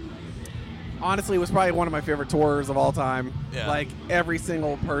honestly, it was probably one of my favorite tours of all time. Yeah. Like every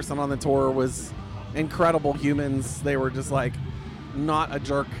single person on the tour was incredible humans. They were just like not a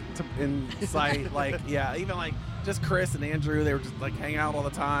jerk in sight. Like, yeah, even like just Chris and Andrew, they were just like hanging out all the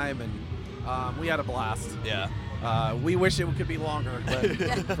time, and we had a blast. Yeah. We wish it could be longer,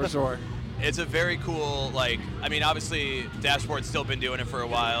 but for sure. It's a very cool, like, I mean, obviously, Dashboard's still been doing it for a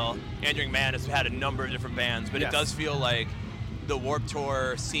while. Andrew McMahon has had a number of different bands, but it does feel like the Warped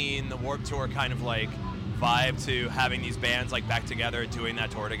Tour scene, the Warped Tour kind of, like, vibe to having these bands, like, back together, doing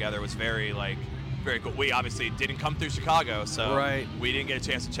that tour together was very, like, very cool. We obviously didn't come through Chicago, so we didn't get a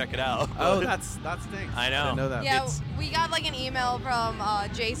chance to check it out. Oh, that stinks. I know. I didn't know that. Yeah, we got like an email from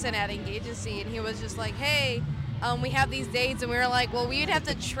Jason at Engagency, and he was just like, hey, we have these dates, and we were like, well, we'd have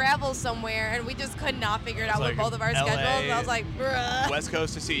to travel somewhere, and we just could not figure it out with both of our schedules. And I was like, bruh. West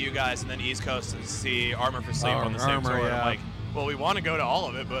Coast to see you guys, and then East Coast to see Armor for Sleep on the same tour. Yeah. I'm like, well, we want to go to all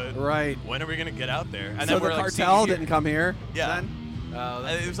of it, but when are we going to get out there? And so then the Cartel didn't come here? Yeah.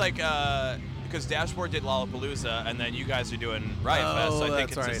 Then? It was like, because Dashboard did Lollapalooza, and then you guys are doing Riot Fest, so I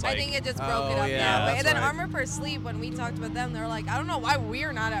think it's just like... I think it just broke it up now. But, and then right. Armor for Sleep, when we talked with them, they were like, I don't know why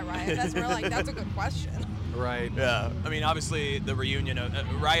we're not at Riot Fest. We're like, that's a good question. Right. Yeah. I mean, obviously, the reunion,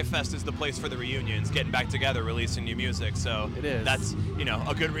 Riot Fest is the place for the reunions, getting back together, releasing new music. So it is. That's,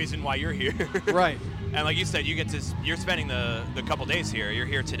 a good reason why you're here. Right. And like you said, you're spending the couple days here. You're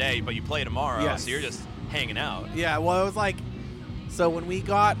here today, but you play tomorrow, Yes. so you're just hanging out. Yeah, well, it was like, so when we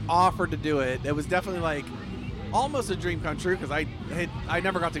got offered to do it, it was definitely like almost a dream come true because I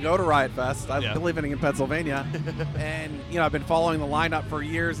never got to go to Riot Fest. I've been living in Pennsylvania, and I've been following the lineup for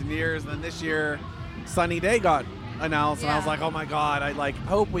years and years. And then this year, Sunny Day got announced, and I was like, oh my god, I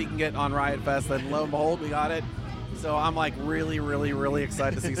hope we can get on Riot Fest. And lo and behold, we got it. So I'm like really, really, really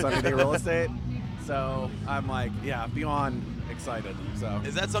excited to see Sunny Day Real Estate. So I'm like, beyond excited. So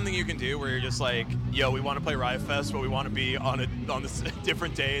is that something you can do where you're just like, yo, we want to play Riot Fest, but we want to be on this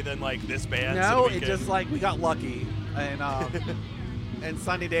different day than like this band? No, so it just like we got lucky, and and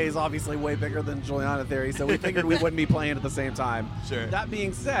Sunny Day is obviously way bigger than Juliana Theory, so we figured we wouldn't be playing at the same time. Sure. That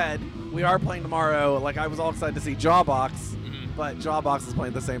being said, we are playing tomorrow. Like I was all excited to see Jawbox, but Jawbox is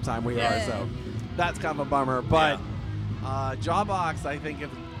playing at the same time we are, so that's kind of a bummer. But Jawbox, I think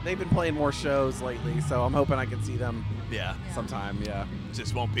they've been playing more shows lately, so I'm hoping I can see them. Sometime. Yeah.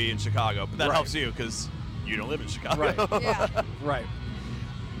 Just won't be in Chicago, but that helps you because you don't live in Chicago. Right. Yeah. Right.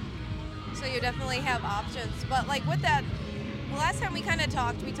 So you definitely have options. But like with that, last time we kind of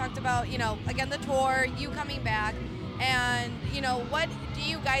talked, we talked about, again, the tour, you coming back, and, what do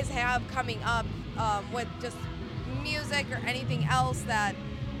you guys have coming up with just music or anything else that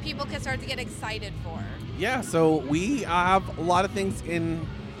people can start to get excited for? Yeah, so we have a lot of things in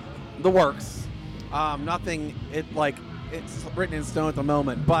the works. Nothing, it's written in stone at the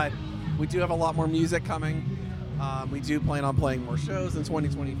moment, but we do have a lot more music coming. We do plan on playing more shows in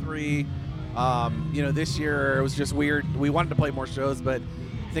 2023. This year it was just weird. We wanted to play more shows, but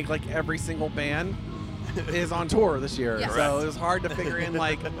I think like every single band is on tour this year. Yes. So it was hard to figure in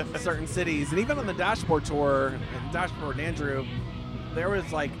like certain cities. And even on the Dashboard tour, and Dashboard and Andrew, there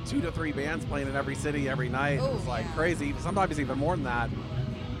was like 2 to 3 bands playing in every city every night. It was like crazy. Sometimes even more than that.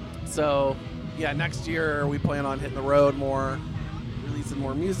 So yeah, next year we plan on hitting the road more, releasing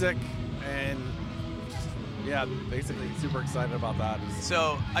more music, and basically super excited about that.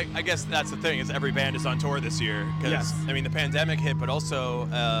 So I guess that's the thing, is every band is on tour this year. Because, I mean, the pandemic hit, but also,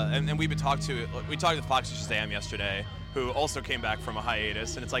 and we talked to Foxy Shazam yesterday, who also came back from a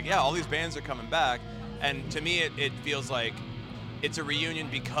hiatus. And it's like, all these bands are coming back. And to me, it feels like it's a reunion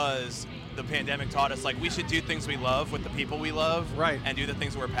because the pandemic taught us, like, we should do things we love with the people we love. Right. And do the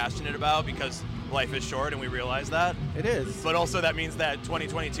things we're passionate about, because life is short and we realize that. It is. But also that means that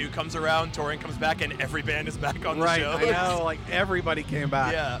 2022 comes around, touring comes back, and every band is back on the show. Right, I know, like everybody came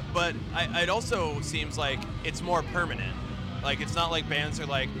back. Yeah, but it also seems like it's more permanent. Like, it's not like bands are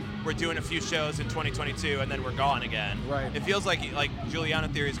like, we're doing a few shows in 2022 and then we're gone again. Right. It feels like Juliana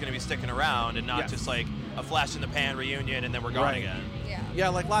Theory is going to be sticking around and not just like a flash in the pan reunion and then we're gone again. Yeah,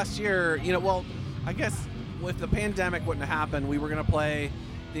 like last year, I guess if the pandemic wouldn't have happened, we were going to play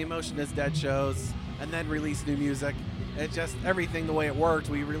the Emotion is Dead shows and then release new music. It just, everything the way it worked,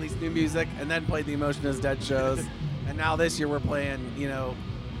 we released new music and then played the Emotion is Dead shows. And now this year we're playing,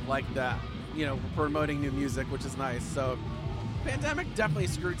 like that, we're promoting new music, which is nice. So pandemic definitely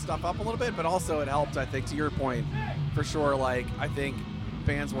screwed stuff up a little bit, but also it helped, I think, to your point, for sure. Like, I think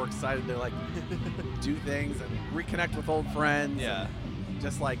fans were excited to like do things and reconnect with old friends. Yeah. And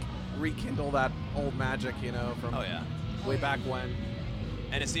just like rekindle that old magic, from way back when.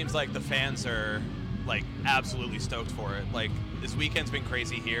 And it seems like the fans are like absolutely stoked for it. Like, this weekend's been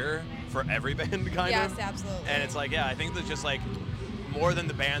crazy here for every band, kind of. Yes, absolutely. And it's like, I think that just like more than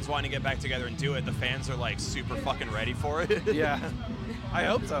the bands wanting to get back together and do it, the fans are like super fucking ready for it. Yeah, I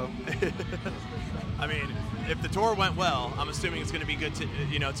hope so. I mean, if the tour went well, I'm assuming it's going to be good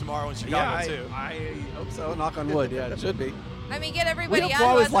to, tomorrow in Chicago too. I hope so. Knock on wood. Yeah, it should be. I mean, get everybody we on.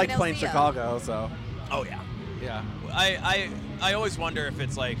 always liked playing Chicago, so. Oh yeah. Yeah. I always wonder if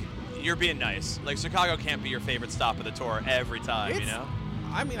it's like, you're being nice. Like, Chicago can't be your favorite stop of the tour every time,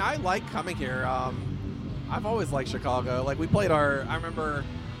 I mean, I like coming here. I've always liked Chicago. Like, we played I remember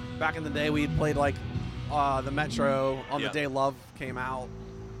back in the day, we played like the Metro on the day Love came out,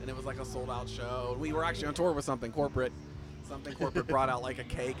 and it was like a sold out show. We were actually on tour with something corporate brought out like a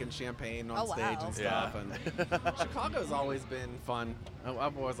cake and champagne on stage and stuff. And Chicago's always been fun.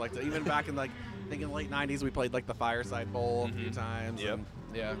 I've always liked it. Even back in like, I think in the late 90s, we played like the Fireside Bowl a few times. Yep. And,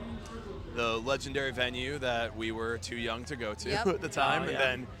 yeah. The legendary venue that we were too young to go to at the time, and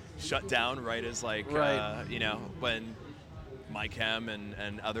then shut down right as like, when My Chem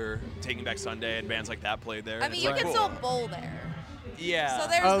and other Taking Back Sunday and bands like that played there. I mean, you can still bowl there. Yeah. So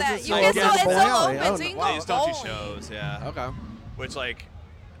there's that. You can it's still still open, so you can They go just don't do bowling. shows, Okay. Which, like,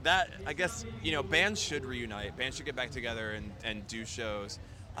 that, I guess, bands should reunite. Bands should get back together and do shows.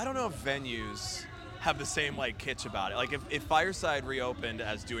 I don't know if venues have the same kitsch about it. Like if Fireside reopened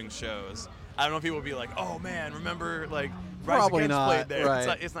as doing shows, I don't know if people would be like, oh man, remember Rise Probably Against not, played there.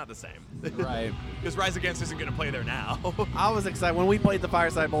 right. It's not the same. Right. Because Rise Against isn't going to play there now. I was excited when we played the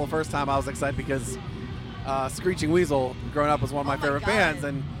Fireside Bowl the first time. I was excited because Screeching Weasel, growing up, was one of my favorite bands,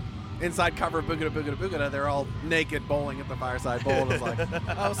 and inside cover of Boogada Boogada Boogada, they're all naked bowling at the Fireside Bowl. And it was like,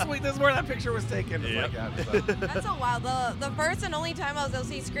 oh sweet, this is where that picture was taken. Yep. That's so wild. The first and only time I was able to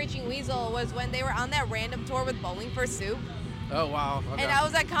see Screeching Weasel was when they were on that random tour with Bowling for Soup. Oh wow. Okay. And I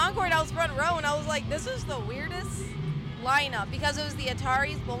was at Concord, I was front row, and I was like, this is the weirdest lineup, because it was the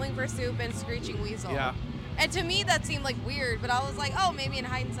Ataris, Bowling for Soup, and Screeching Weasel. Yeah. And to me, that seemed weird, but I was like, oh, maybe in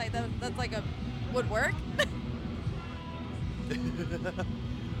hindsight, that's would work.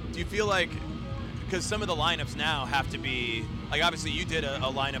 Do you feel like, because some of the lineups now have to be, obviously you did a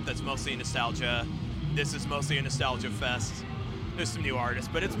lineup that's mostly nostalgia. This is mostly a nostalgia fest. There's some new artists,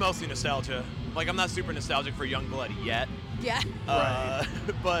 but it's mostly nostalgia. I'm not super nostalgic for Youngblood yet. Yeah. Right.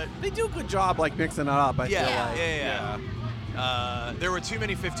 But they do a good job mixing it up. I feel like. Yeah. There were too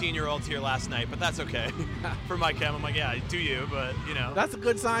many 15-year-olds here last night, but that's okay. For my chem, I'm like, yeah, do you, but That's a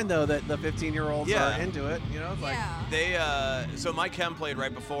good sign though that the 15-year-olds are into it. It's like they. So my chem played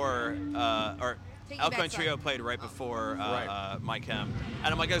right before, or Alkaline Trio played right before my chem,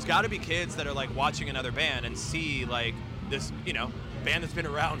 and I'm like, there's got to be kids that are watching another band and see this, band that's been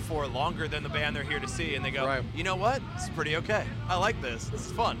around for longer than the band they're here to see, and they go, you know what? It's pretty okay. I like this. This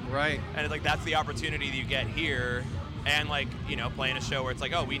is fun. Right. And that's the opportunity that you get here. And playing a show where it's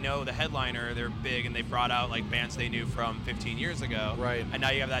we know the headliner, they're big, and they brought out bands they knew from 15 years ago. Right. And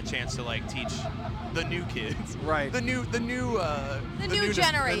now you have that chance to teach the new kids. Right. The new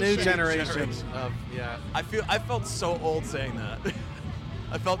generation. The new generation of I felt so old saying that.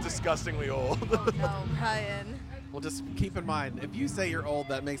 I felt disgustingly old. Oh, Brian. Well, just keep in mind, if you say you're old,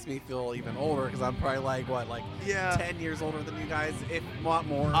 that makes me feel even older, because I'm probably 10 years older than you guys, if not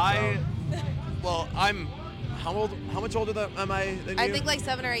more. Well, I'm. How old? How much older am I than you? I think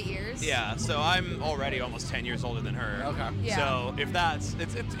 7 or 8 years. Yeah, so I'm already almost 10 years older than her. Okay. Yeah. So if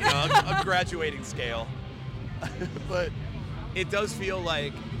it's a graduating scale, but it does feel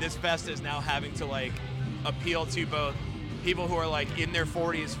like this fest is now having to appeal to both people who are in their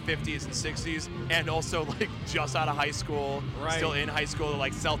 40s, 50s, and 60s, and also just out of high school, still in high school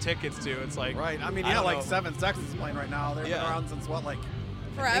to sell tickets to. It's right. I mean, Seven Sex is playing right now. They've been around since what,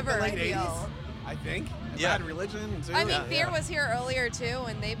 forever. The late 80s, I think. Bad Religion too. I mean, Fear was here earlier too,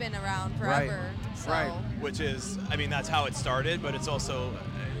 and they've been around forever. Right. So. Right. Which is, that's how it started, but it's also,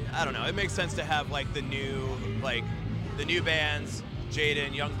 I don't know. It makes sense to have the new bands,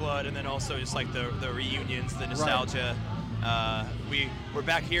 Jaden, Youngblood, and then also just the reunions, the nostalgia. We're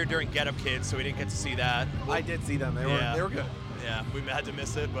back here during Get Up Kids, so we didn't get to see that. I did see them. They were good. Yeah, we had to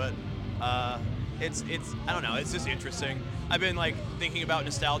miss it, but it's I don't know. It's just interesting. I've been thinking about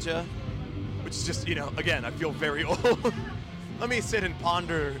nostalgia, which is just again, I feel very old. Let me sit and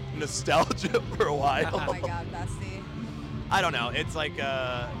ponder nostalgia for a while. Oh my God, bestie. I don't know. It's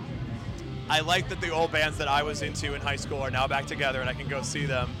I like that the old bands that I was into in high school are now back together and I can go see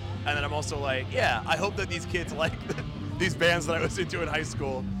them. And then I'm also I hope that these kids like these bands that I was into in high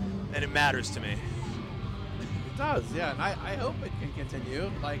school, and it matters to me. It does, yeah, and I hope it can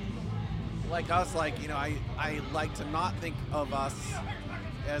continue. Like us, I like to not think of us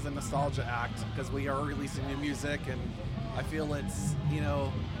as a nostalgia act, because we are releasing new music, and I feel it's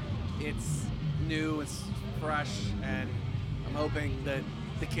it's new, it's fresh, and I'm hoping that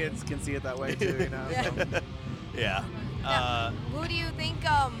the kids can see it that way too. Yeah. Now, who do you think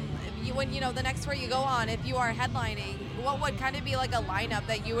when the next tour you go on, if you are headlining, what would kind of be a lineup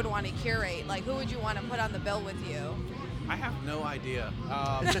that you would want to curate? Who would you want to put on the bill with you? I have no idea.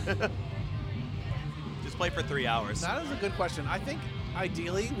 Just play for 3 hours. That is a good question. I think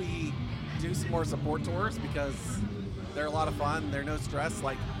ideally we do some more support tours, because they're a lot of fun. They're no stress.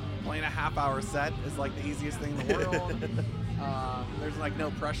 Playing a half-hour set is the easiest thing in the world. There's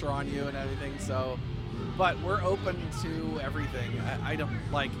no pressure on you and everything. So, but we're open to everything. I don't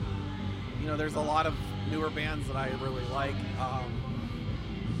there's a lot of newer bands that I really like.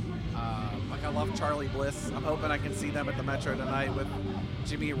 I love Charlie Bliss. I'm hoping I can see them at the Metro tonight with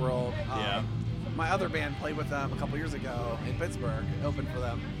Jimmy World. Yeah. My other band played with them a couple years ago in Pittsburgh. Opened for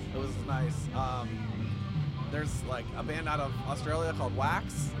them. It was nice. There's a band out of Australia called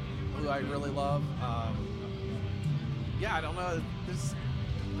Wax, who I really love. I don't know.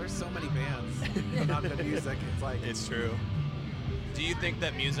 There's so many bands but not good music. It's true. Do you think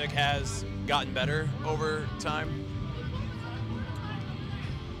that music has gotten better over time?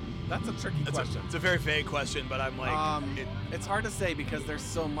 That's a tricky question. It's a very vague question, but I'm like... it's hard to say because there's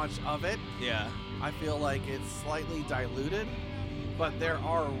so much of it. Yeah. I feel like it's slightly diluted, but there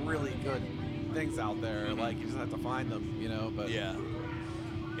are really good things out there. Like, you just have to find them, you know? But yeah.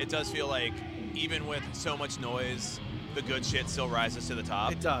 It does feel like even with so much noise, the good shit still rises to the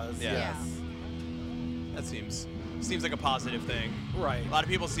top. It does, yes. That seems like a positive thing. Right. A lot of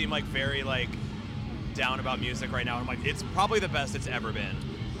people seem like very like down about music right now. I'm like, it's probably the best it's ever been.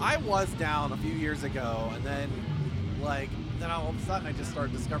 I was down a few years ago, and then all of a sudden I just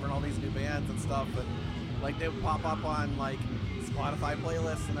started discovering all these new bands and stuff, and like they would pop up on like Spotify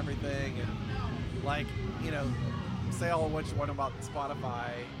playlists and everything, and like, you know, say all what you want about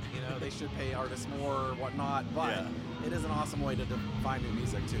Spotify, you know, they should pay artists more or whatnot, but it is an awesome way to find new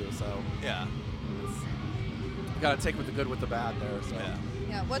music too. So yeah, you gotta take with the good with the bad there. So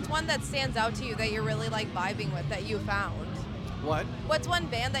yeah. What's one that stands out to you that you're really like vibing with that you found? What? What's one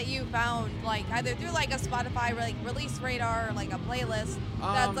band that you found, like either through like a Spotify like release radar or like a playlist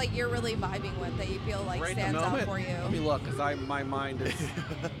that's like you're really vibing with that you feel like right stands out for you? Let me look, because my mind is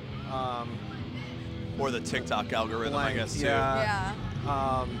or the TikTok algorithm, blank, I guess too. Yeah.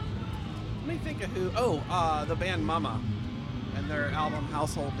 Let me think of who. The band Mama and their album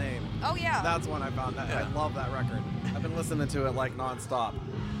Household Name. Oh yeah. That's one I found. I love that record. I've been listening to it like nonstop.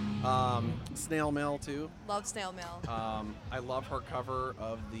 Snail Mail too. Love Snail Mail. I love her cover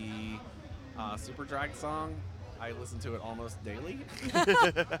of the Super Drag song. I listen to it almost daily.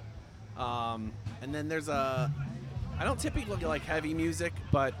 And then there's I don't typically like heavy music,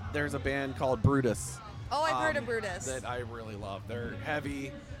 but there's a band called Brutus. Oh, I've heard of Brutus. That I really love. They're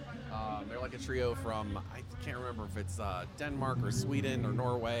heavy. They're like a trio from, I can't remember if it's Denmark or Sweden or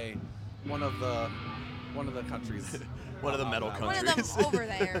Norway. One of the countries. One of the metal countries. One of them over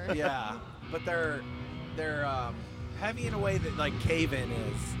there. Yeah, but they're heavy in a way that like Cave In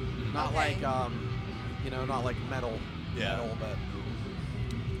is, not like not like metal. Yeah. Metal, but.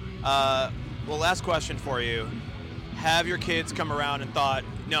 Well, last question for you. Have your kids come around and thought,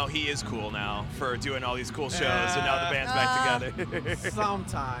 no, he is cool now for doing all these cool shows, and now the band's back together?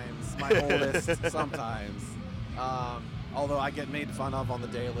 Sometimes, my oldest, sometimes. Although I get made fun of on the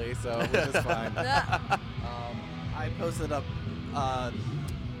daily, so which is fine. I posted up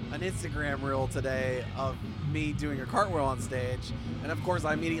an Instagram reel today of me doing a cartwheel on stage, and of course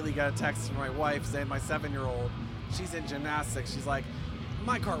I immediately got a text from my wife saying my 7-year-old, she's in gymnastics, she's like,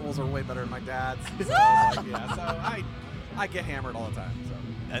 my cartwheels are way better than my dad's. So I was like, yeah, so I get hammered all the time. So.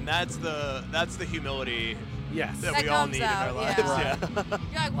 And that's the humility yes. that we all need in our lives. Yeah. You're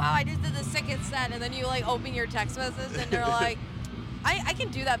like, wow, I just did the sickest set, and then you like open your text message and they're like, I can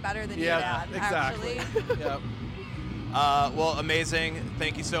do that better than you, Dad. Exactly. Actually. Yep. Well, amazing.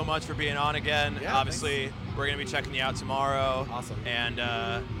 Thank you so much for being on again. Yeah, obviously, thanks. We're going to be checking you out tomorrow. Awesome. And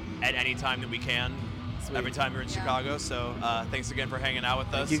at any time that we can. Sweet. Every time you're in Chicago. So thanks again for hanging out with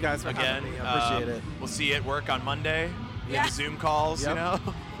us. Thank you guys for again. having me. I appreciate it. We'll see you at work on Monday. Yeah. Zoom calls, you know.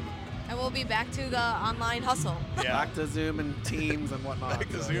 And we'll be back to the online hustle. Yeah. Back to Zoom and Teams and whatnot. Back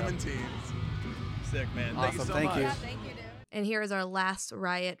to Zoom and Teams. Sick, man. Awesome. Thank you so much. Yeah, thank you, dude. And here is our last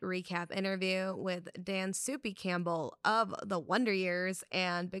Riot recap interview with Dan Soupy Campbell of the Wonder Years.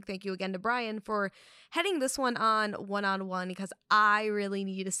 And big thank you again to Brian for heading this one on one-on-one, because I really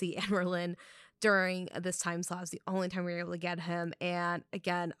need to see Emerlin during this time slot. It was the only time we were able to get him. And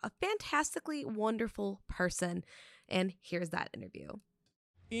again, a fantastically wonderful person. And here's that interview.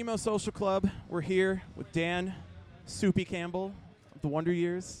 Emo Social Club, we're here with Dan Soupy Campbell of the Wonder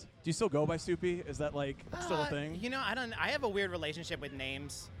Years. Do you still go by Soupy? Is that like still a thing? You know, I have a weird relationship with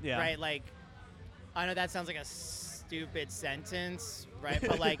names. Yeah. Right? Like, I know that sounds like a stupid sentence, right?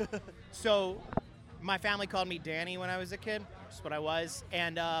 But like, so my family called me Danny when I was a kid. That's what I was.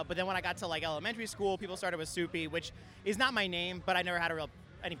 And but then when I got to like elementary school, people started with Soupy, which is not my name, but I never had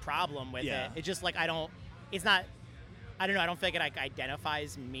any problem with it. It's just like I don't feel like it like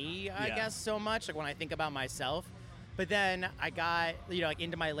identifies me, I guess, so much, like when I think about myself. But then I got, like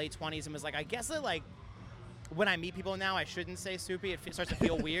into my late 20s and was like, I guess that like when I meet people now, I shouldn't say Soupy. It starts to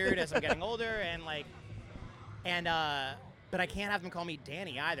feel weird as I'm getting older, and like, but I can't have them call me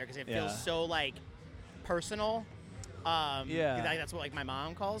Danny either, because it feels so like personal. That's what like my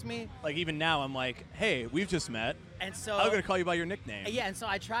mom calls me. Like even now, I'm like, hey, we've just met, and so I'm gonna call you by your nickname. Yeah, and so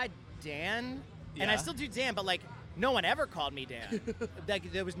I tried Dan, and I still do Dan, but like no one ever called me Dan.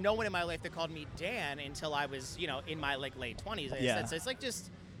 Like there was no one in my life that called me Dan until I was, in my like late 20s. So it's like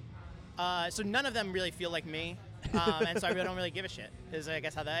just, so none of them really feel like me, and so I really don't really give a shit. Is I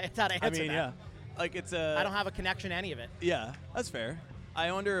guess how I answer that. I mean, yeah, like it's a. I don't have a connection to any of it. Yeah, that's fair. I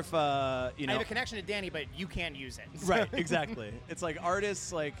wonder if I have a connection to Danny, but you can't use it. Right, exactly. It's like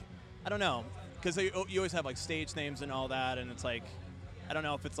artists, like I don't know, because you always have like stage names and all that, and it's like, I don't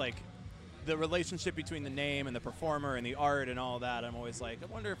know if it's like the relationship between the name and the performer and the art and all that. I'm always like, I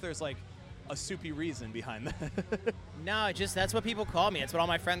wonder if there's like a soupy reason behind that. No, just that's what people call me. It's what all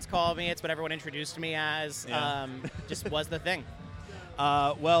my friends call me. It's what everyone introduced me as. Yeah. Just was the thing.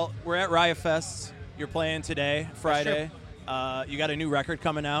 Well, we're at Riot Fest. You're playing today, Friday. You got a new record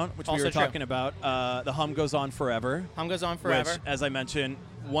coming out, which Also we were true. talking about. The Hum Goes On Forever. Hum Goes On Forever. Which, as I mentioned,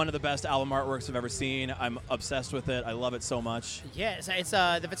 one of the best album artworks I've ever seen. I'm obsessed with it. I love it so much. Yeah, it's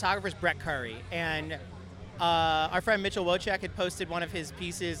the photographer's Brett Curry, and our friend Mitchell Wojcik had posted one of his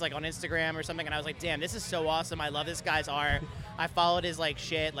pieces like on Instagram or something, and I was like, damn, this is so awesome. I love this guy's art. I followed his like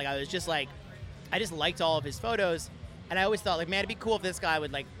shit. Like I was just like, I just liked all of his photos, and I always thought like, man, it'd be cool if this guy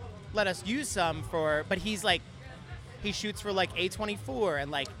would like let us use some for. But he's like, he shoots for like A24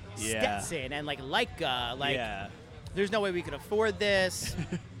 and like Stetson and like Leica. Like, there's no way we could afford this,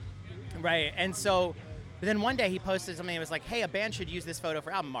 right? And so. But then one day he posted something that was like, hey, a band should use this photo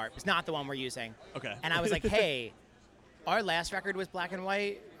for album art. It's not the one we're using. Okay. And I was like, hey, our last record was black and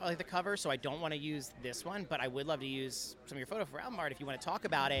white, like the cover, so I don't want to use this one, but I would love to use some of your photo for album art if you want to talk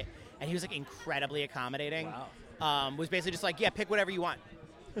about it. And he was like incredibly accommodating. Wow. Was basically just like, yeah, pick whatever you want.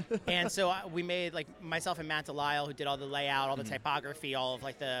 And so we made, like, myself and Matt Delisle, who did all the layout, all the typography, all of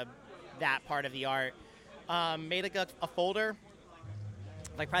like that part of the art, made like a folder.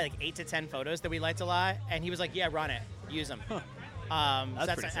 Like probably like 8 to 10 photos that we liked a lot, and he was like, "Yeah, run it, use them."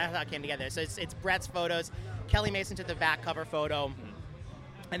 That's how it came together. So it's Brett's photos, Kelly Mason did the back cover photo,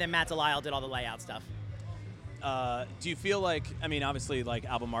 and then Matt Delisle did all the layout stuff. Do you feel like, I mean, obviously, like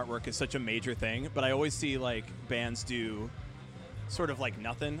album artwork is such a major thing, but I always see like bands do sort of like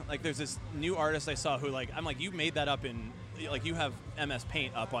nothing. Like there's this new artist I saw who like, I'm like, you made that up in, like you have MS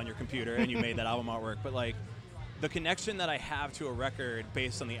Paint up on your computer and you made that album artwork, but like. The connection that I have to a record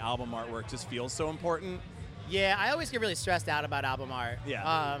based on the album artwork just feels so important. Yeah, I always get really stressed out about album art.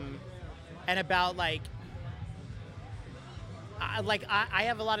 Yeah. And about like I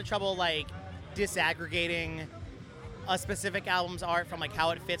have a lot of trouble like disaggregating a specific album's art from like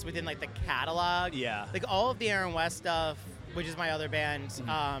how it fits within like the catalog. Yeah. Like all of the Aaron West stuff, which is my other band.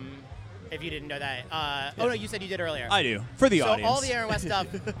 If you didn't know that. Oh no, you said you did earlier. I do. For the audience. So all the Aaron West stuff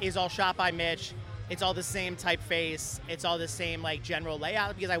is all shot by Mitch. It's all the same typeface. It's all the same like general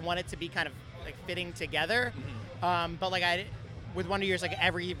layout because I want it to be kind of like fitting together. But like with Wonder Years, like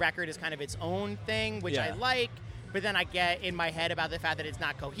every record is kind of its own thing, which I like. But then I get in my head about the fact that it's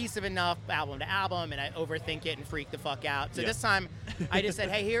not cohesive enough album to album, and I overthink it and freak the fuck out. So this time, I just said,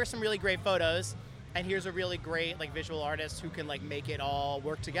 hey, here are some really great photos, and here's a really great like visual artist who can like make it all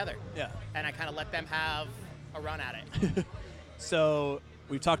work together. Yeah. And I kind of let them have a run at it. So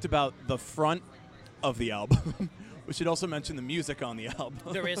we've talked about the front of the album. We should also mention the music on the album.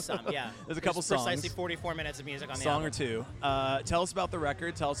 There is some, yeah. There's a couple songs. Precisely 44 minutes of music on the album. album. Song or two. Tell us about the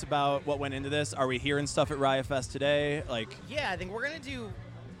record. Tell us about what went into this. Are we hearing stuff at Riot Fest today? Like, yeah, I think we're going to do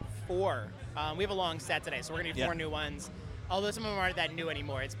 4. We have a long set today, so we're going to do 4 new ones. Although some of them aren't that new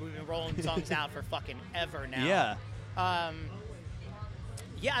anymore. We've been rolling songs out for fucking ever now. Yeah. I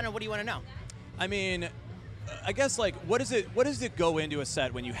don't know. What do you want to know? I mean, I guess, like, what does it go into a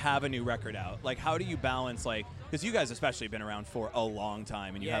set when you have a new record out? Like, how do you balance, like, because you guys especially have been around for a long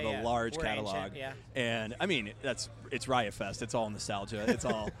time and you have a large catalog. Ancient, and, I mean, it's Riot Fest. It's all nostalgia. It's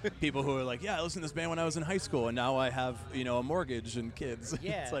all people who are like, yeah, I listened to this band when I was in high school and now I have, a mortgage and kids.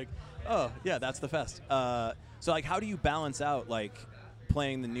 Yeah. It's like, oh, yeah, that's the fest. So, like, how do you balance out, like,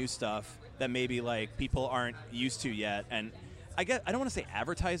 playing the new stuff that maybe, like, people aren't used to yet? And I don't want to say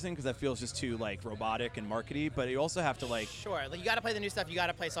advertising because that feels just too like robotic and markety, but you also have to like. Sure, like you got to play the new stuff. You got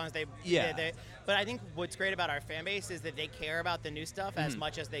to play songs they. But I think what's great about our fan base is that they care about the new stuff as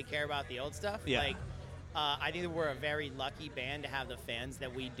much as they care about the old stuff. Yeah. Like, I think that we're a very lucky band to have the fans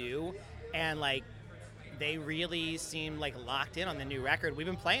that we do, and like, they really seem like locked in on the new record. We've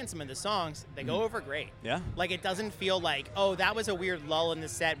been playing some of the songs; they go over great. Yeah. Like it doesn't feel like, oh, that was a weird lull in the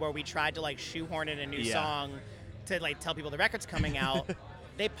set where we tried to like shoehorn in a new song. To like tell people the record's coming out.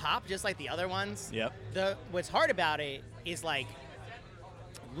 They pop just like the other ones. Yep. What's hard about it is like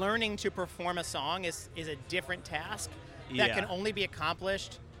learning to perform a song is a different task that can only be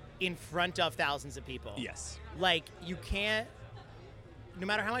accomplished in front of thousands of people. Yes. Like you can't, no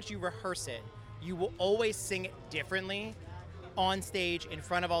matter how much you rehearse it, you will always sing it differently on stage in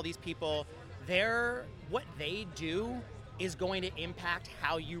front of all these people. What they do is going to impact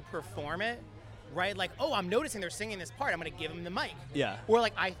how you perform it. Right? Like, oh, I'm noticing they're singing this part. I'm going to give them the mic. Yeah. Or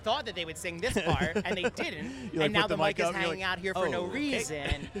like, I thought that they would sing this part, and they didn't. Like, and now the mic is up, hanging out here for no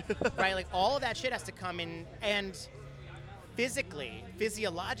reason. Right? Like, all of that shit has to come in. And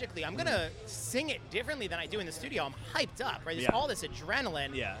physiologically, I'm gonna sing it differently than I do in the studio. I'm hyped up, right? There's Yeah. all this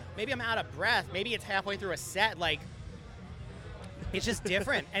adrenaline. Yeah. Maybe I'm out of breath. Maybe it's halfway through a set. Like, it's just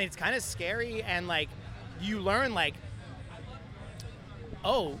different, and it's kind of scary. And like, you learn like,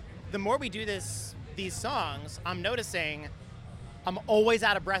 oh, the more we do these songs, I'm noticing I'm always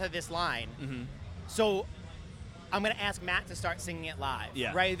out of breath at this line. Mm-hmm. So I'm going to ask Matt to start singing it live.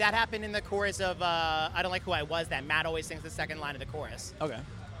 Yeah. Right? That happened in the chorus of I Don't Like Who I Was, that Matt always sings the second line of the chorus. Okay.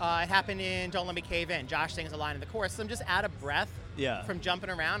 It happened in Don't Let Me Cave In. Josh sings a line in the chorus. So I'm just out of breath from jumping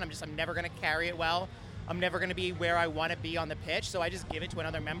around. I'm never going to carry it well. I'm never going to be where I want to be on the pitch. So I just give it to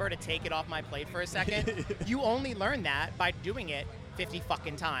another member to take it off my plate for a second. You only learn that by doing it 50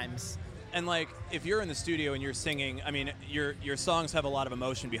 fucking times. And like, if you're in the studio and you're singing, I mean, your songs have a lot of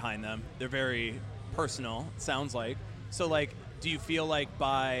emotion behind them. They're very personal, it sounds like. So like, do you feel like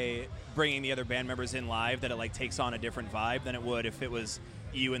by bringing the other band members in live that it like takes on a different vibe than it would if it was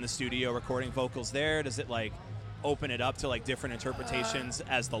you in the studio recording vocals there? Does it like open it up to like different interpretations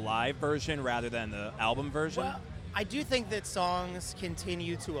as the live version rather than the album version? Well, I do think that songs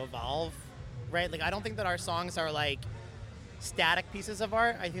continue to evolve, right? Like, I don't think that our songs are like static pieces of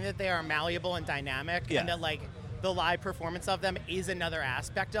art. I think that they are malleable and dynamic, and that like the live performance of them is another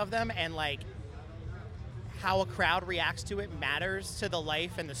aspect of them, and like how a crowd reacts to it matters to the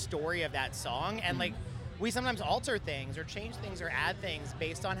life and the story of that song. And like, we sometimes alter things or change things or add things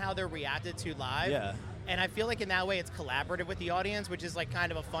based on how they're reacted to live. Yeah. And I feel like in that way it's collaborative with the audience, which is like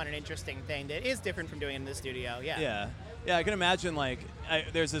kind of a fun and interesting thing that is different from doing it in the studio. Yeah, I can imagine like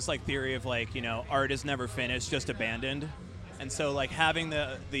there's this like theory of like, you know, art is never finished, just abandoned. And so like having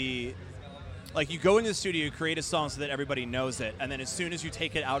the like, you go into the studio, you create a song so that everybody knows it, and then as soon as you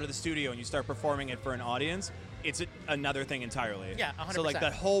take it out of the studio and you start performing it for an audience, it's another thing entirely. Yeah, 100%. So like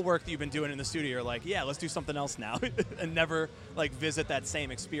that whole work that you've been doing in the studio, you're like, yeah, let's do something else now, and never like visit that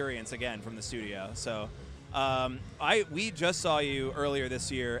same experience again from the studio. So we just saw you earlier this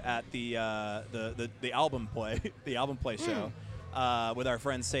year at the album play, the album play show, with our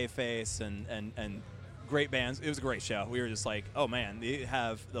friend Safe Face and great bands. It was a great show. We were just like, oh man, they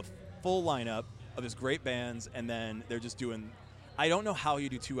have the full lineup of just great bands, and then they're just doing, I don't know how you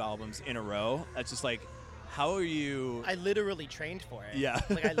do 2 albums in a row. That's just like, how are you? I literally trained for it. Yeah.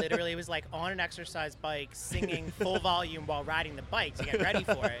 Like, I literally was like on an exercise bike singing full volume while riding the bike to get ready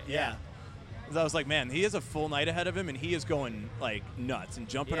for it. Yeah. 'Cause I was like, man, he has a full night ahead of him, and he is going like nuts and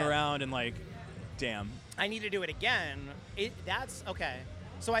jumping around and like, damn. I need to do it again. That's okay.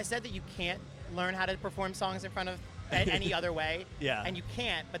 So I said that you can't learn how to perform songs in front of any other way. Yeah. And you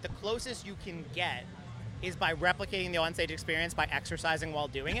can't, but the closest you can get is by replicating the onstage experience by exercising while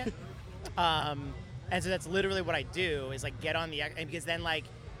doing it. And so that's literally what I do, is like get on the, and because then like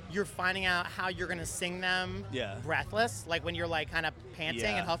you're finding out how you're gonna sing them breathless, like when you're like kind of panting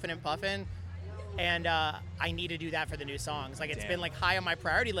and huffing and puffing. And I need to do that for the new songs. Like, it's been like high on my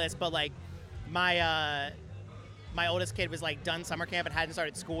priority list, but like my oldest kid was like done summer camp and hadn't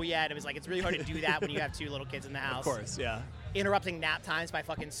started school yet. It was like, it's really hard to do that when you have 2 little kids in the house. Of course, yeah. Interrupting nap times by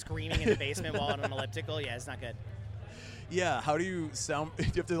fucking screaming in the basement while on an elliptical. Yeah, it's not good. Yeah, how do you sound? Do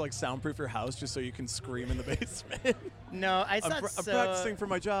you have to like soundproof your house just so you can scream in the basement? No, it's I'm not so. I'm practicing for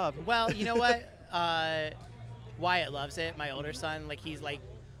my job. Well, you know what? Wyatt loves it. My older son, like, he's like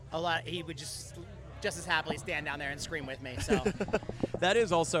he would just as happily stand down there and scream with me. So that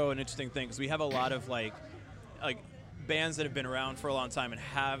is also an interesting thing, because we have a lot of like bands that have been around for a long time and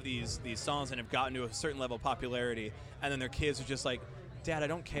have these songs and have gotten to a certain level of popularity, and then their kids are just like, Dad, I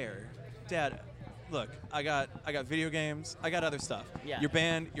don't care. Dad, look, I got video games, I got other stuff. Yeah. Your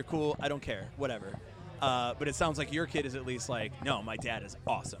band, you're cool, I don't care, whatever. But it sounds like your kid is at least like, no, my dad is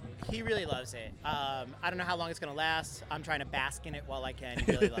awesome. He really loves it. I don't know how long it's going to last. I'm trying to bask in it while I can.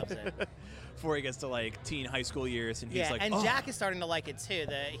 He really loves it. Before he gets to like teen high school years, and he's like, and oh. Jack is starting to like it too.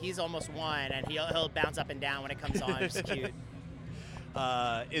 He's almost 1, and he'll bounce up and down when it comes on. It's cute.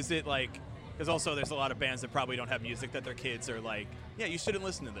 Is it like, because also there's a lot of bands that probably don't have music that their kids are like, yeah, you shouldn't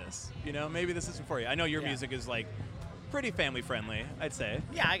listen to this. You know, maybe this isn't for you. I know your music is like pretty family friendly, I'd say.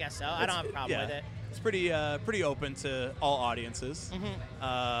 Yeah, I guess so. I don't have a problem with it. It's pretty open to all audiences.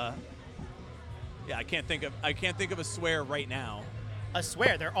 Mm-hmm. Yeah, I can't think of a swear right now. A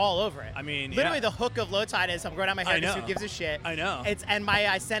swear, they're all over it. I mean, literally the hook of Low Tide is I'm going out my hair. Who gives a shit? I know.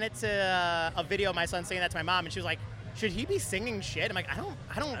 I sent it to a video of my son singing that to my mom, and she was like, "Should he be singing shit?" I'm like,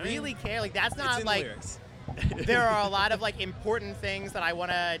 I don't really care. Like, that's not it's like. Lyrics. There are a lot of like important things that I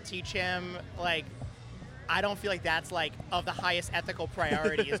want to teach him. Like, I don't feel like that's like of the highest ethical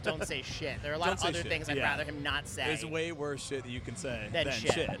priority is don't say shit. There are a lot of other things I'd rather him not say. There's way worse shit that you can say than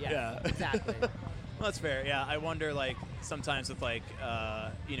shit. Yeah, exactly. Well, that's fair. Yeah, I wonder, like, sometimes with, like,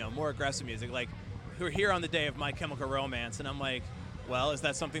 more aggressive music, like, we're here on the day of My Chemical Romance, and I'm like, well, is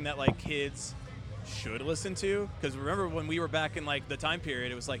that something that, like, kids should listen to? Because remember when we were back in, like, the time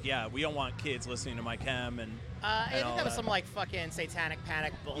period, it was like, yeah, we don't want kids listening to My Chem and I think that was some, like, fucking satanic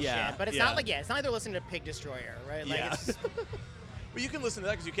panic bullshit. Yeah, but it's not like, it's not like they're listening to Pig Destroyer, right? Like, yeah. it's But you can listen to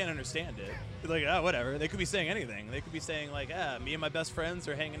that because you can't understand it. You're like, oh, whatever. They could be saying anything. They could be saying, like, me and my best friends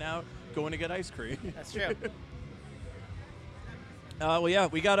are hanging out, going to get ice cream. That's true. Well, yeah,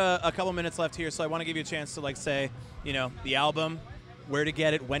 we got a couple minutes left here, so I want to give you a chance to, like, say, the album, where to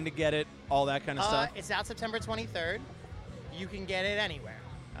get it, when to get it, all that kind of stuff. It's out September 23rd. You can get it anywhere,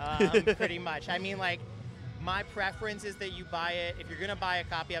 pretty much. I mean, like, my preference is that you buy it. If you're going to buy a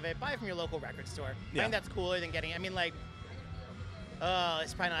copy of it, buy it from your local record store. Yeah. I think that's cooler than getting, I mean, like,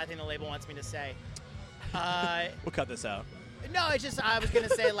 it's probably not a thing the label wants me to say. We'll cut this out. No, it's just, I was going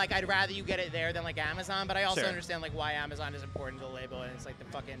to say, like, I'd rather you get it there than, like, Amazon, but I also Sure. understand, like, why Amazon is important to the label, and it's, like, the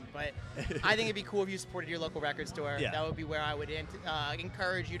fucking, but I think it'd be cool if you supported your local record store. Yeah. That would be where I would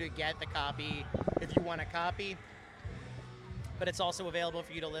encourage you to get the copy if you want a copy. But it's also available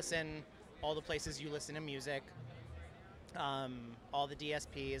for you to listen all the places you listen to music, all the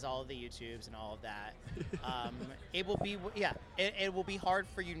DSPs, all of the YouTubes, and all of that. It will be, it will be hard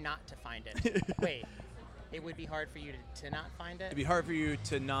for you not to find it. Wait. It would be hard for you to not find it? It'd be hard for you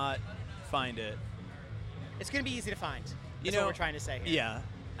to not find it. It's going to be easy to find. That's what we're trying to say here. Yeah.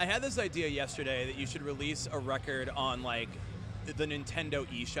 I had this idea yesterday that you should release a record on, like, the Nintendo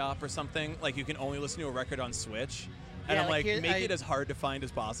eShop or something. Like, you can only listen to a record on Switch. And Yeah, I'm like, like, make it as hard to find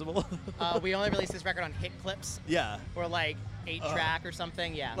as possible. We only released this record on hit clips. Yeah. Or, like, 8-track or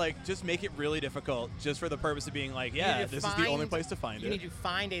something, yeah. Like, just make it really difficult just for the purpose of being like, yeah, this is the only place to find it. You need to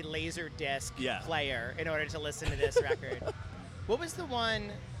find a laser disc Yeah. player in order to listen to this record. What was the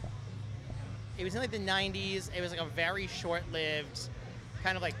one? It was in, like, the 90s. It was, like, a very short-lived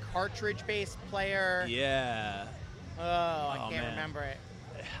kind of, like, cartridge-based player. Yeah. I can't remember it.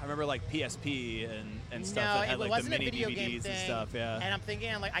 I remember, like, PSP and stuff No, that had, it like, wasn't the mini a video game DVDs thing. and stuff, yeah. And I'm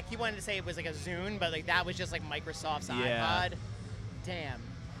thinking, like, I keep wanting to say it was like a Zune, but like that was just like Microsoft's Yeah. iPod. Damn.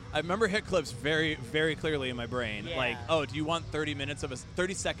 I remember hit clips very, very clearly in my brain. Yeah. Like, oh, do you want 30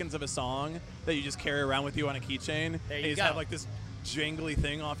 seconds of a song that you just carry around with you on a keychain? There and you just go. have like this jangly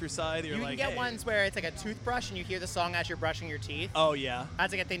thing off your side. You're You like, can get hey. ones where it's like a toothbrush and you hear the song as you're brushing your teeth. Oh yeah.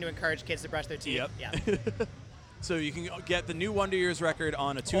 That's like a thing to encourage kids to brush their teeth. Yep. Yeah. So you can get the new Wonder Years record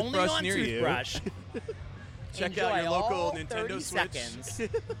on a toothbrush Only on near toothbrush. you. Check Enjoy out your local all Nintendo 30 Switch. seconds.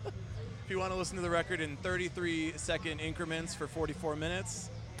 If you want to listen to the record in 33-second increments for 44 minutes,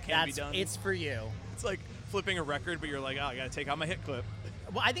 can be done. It's for you. It's like flipping a record, but you're like, oh, I got to take out my hit clip.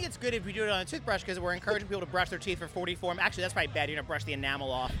 Well, I think it's good if we do it on a toothbrush because we're encouraging people to brush their teeth for 44. Actually, that's probably bad. You're going to brush the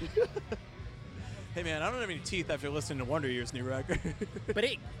enamel off. Hey, man, I don't have any teeth after listening to Wonder Years' new record. But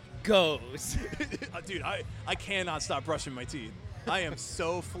it goes. Dude, I cannot stop brushing my teeth. I am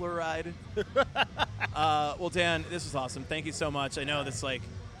so fluoride. Well, Dan, this was awesome. Thank you so much. I know this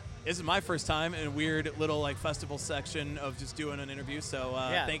is my first time in a weird little festival section of just doing an interview. So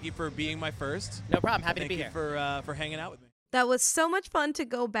thank you for being my first. No problem. Happy to be here. here. Thank you for hanging out with me. That was so much fun to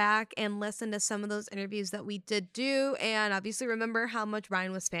go back and listen to some of those interviews that we did do. And obviously remember how much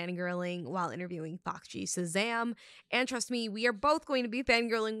Ryan was fangirling while interviewing Fozy Shazam. And trust me, we are both going to be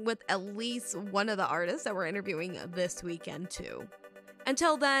fangirling with at least one of the artists that we're interviewing this weekend too.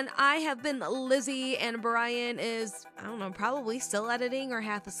 Until then, I have been Lizzie, and Brian is, I don't know, probably still editing or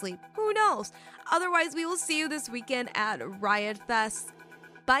half asleep. Who knows? Otherwise, we will see you this weekend at Riot Fest.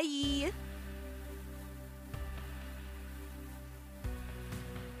 Bye!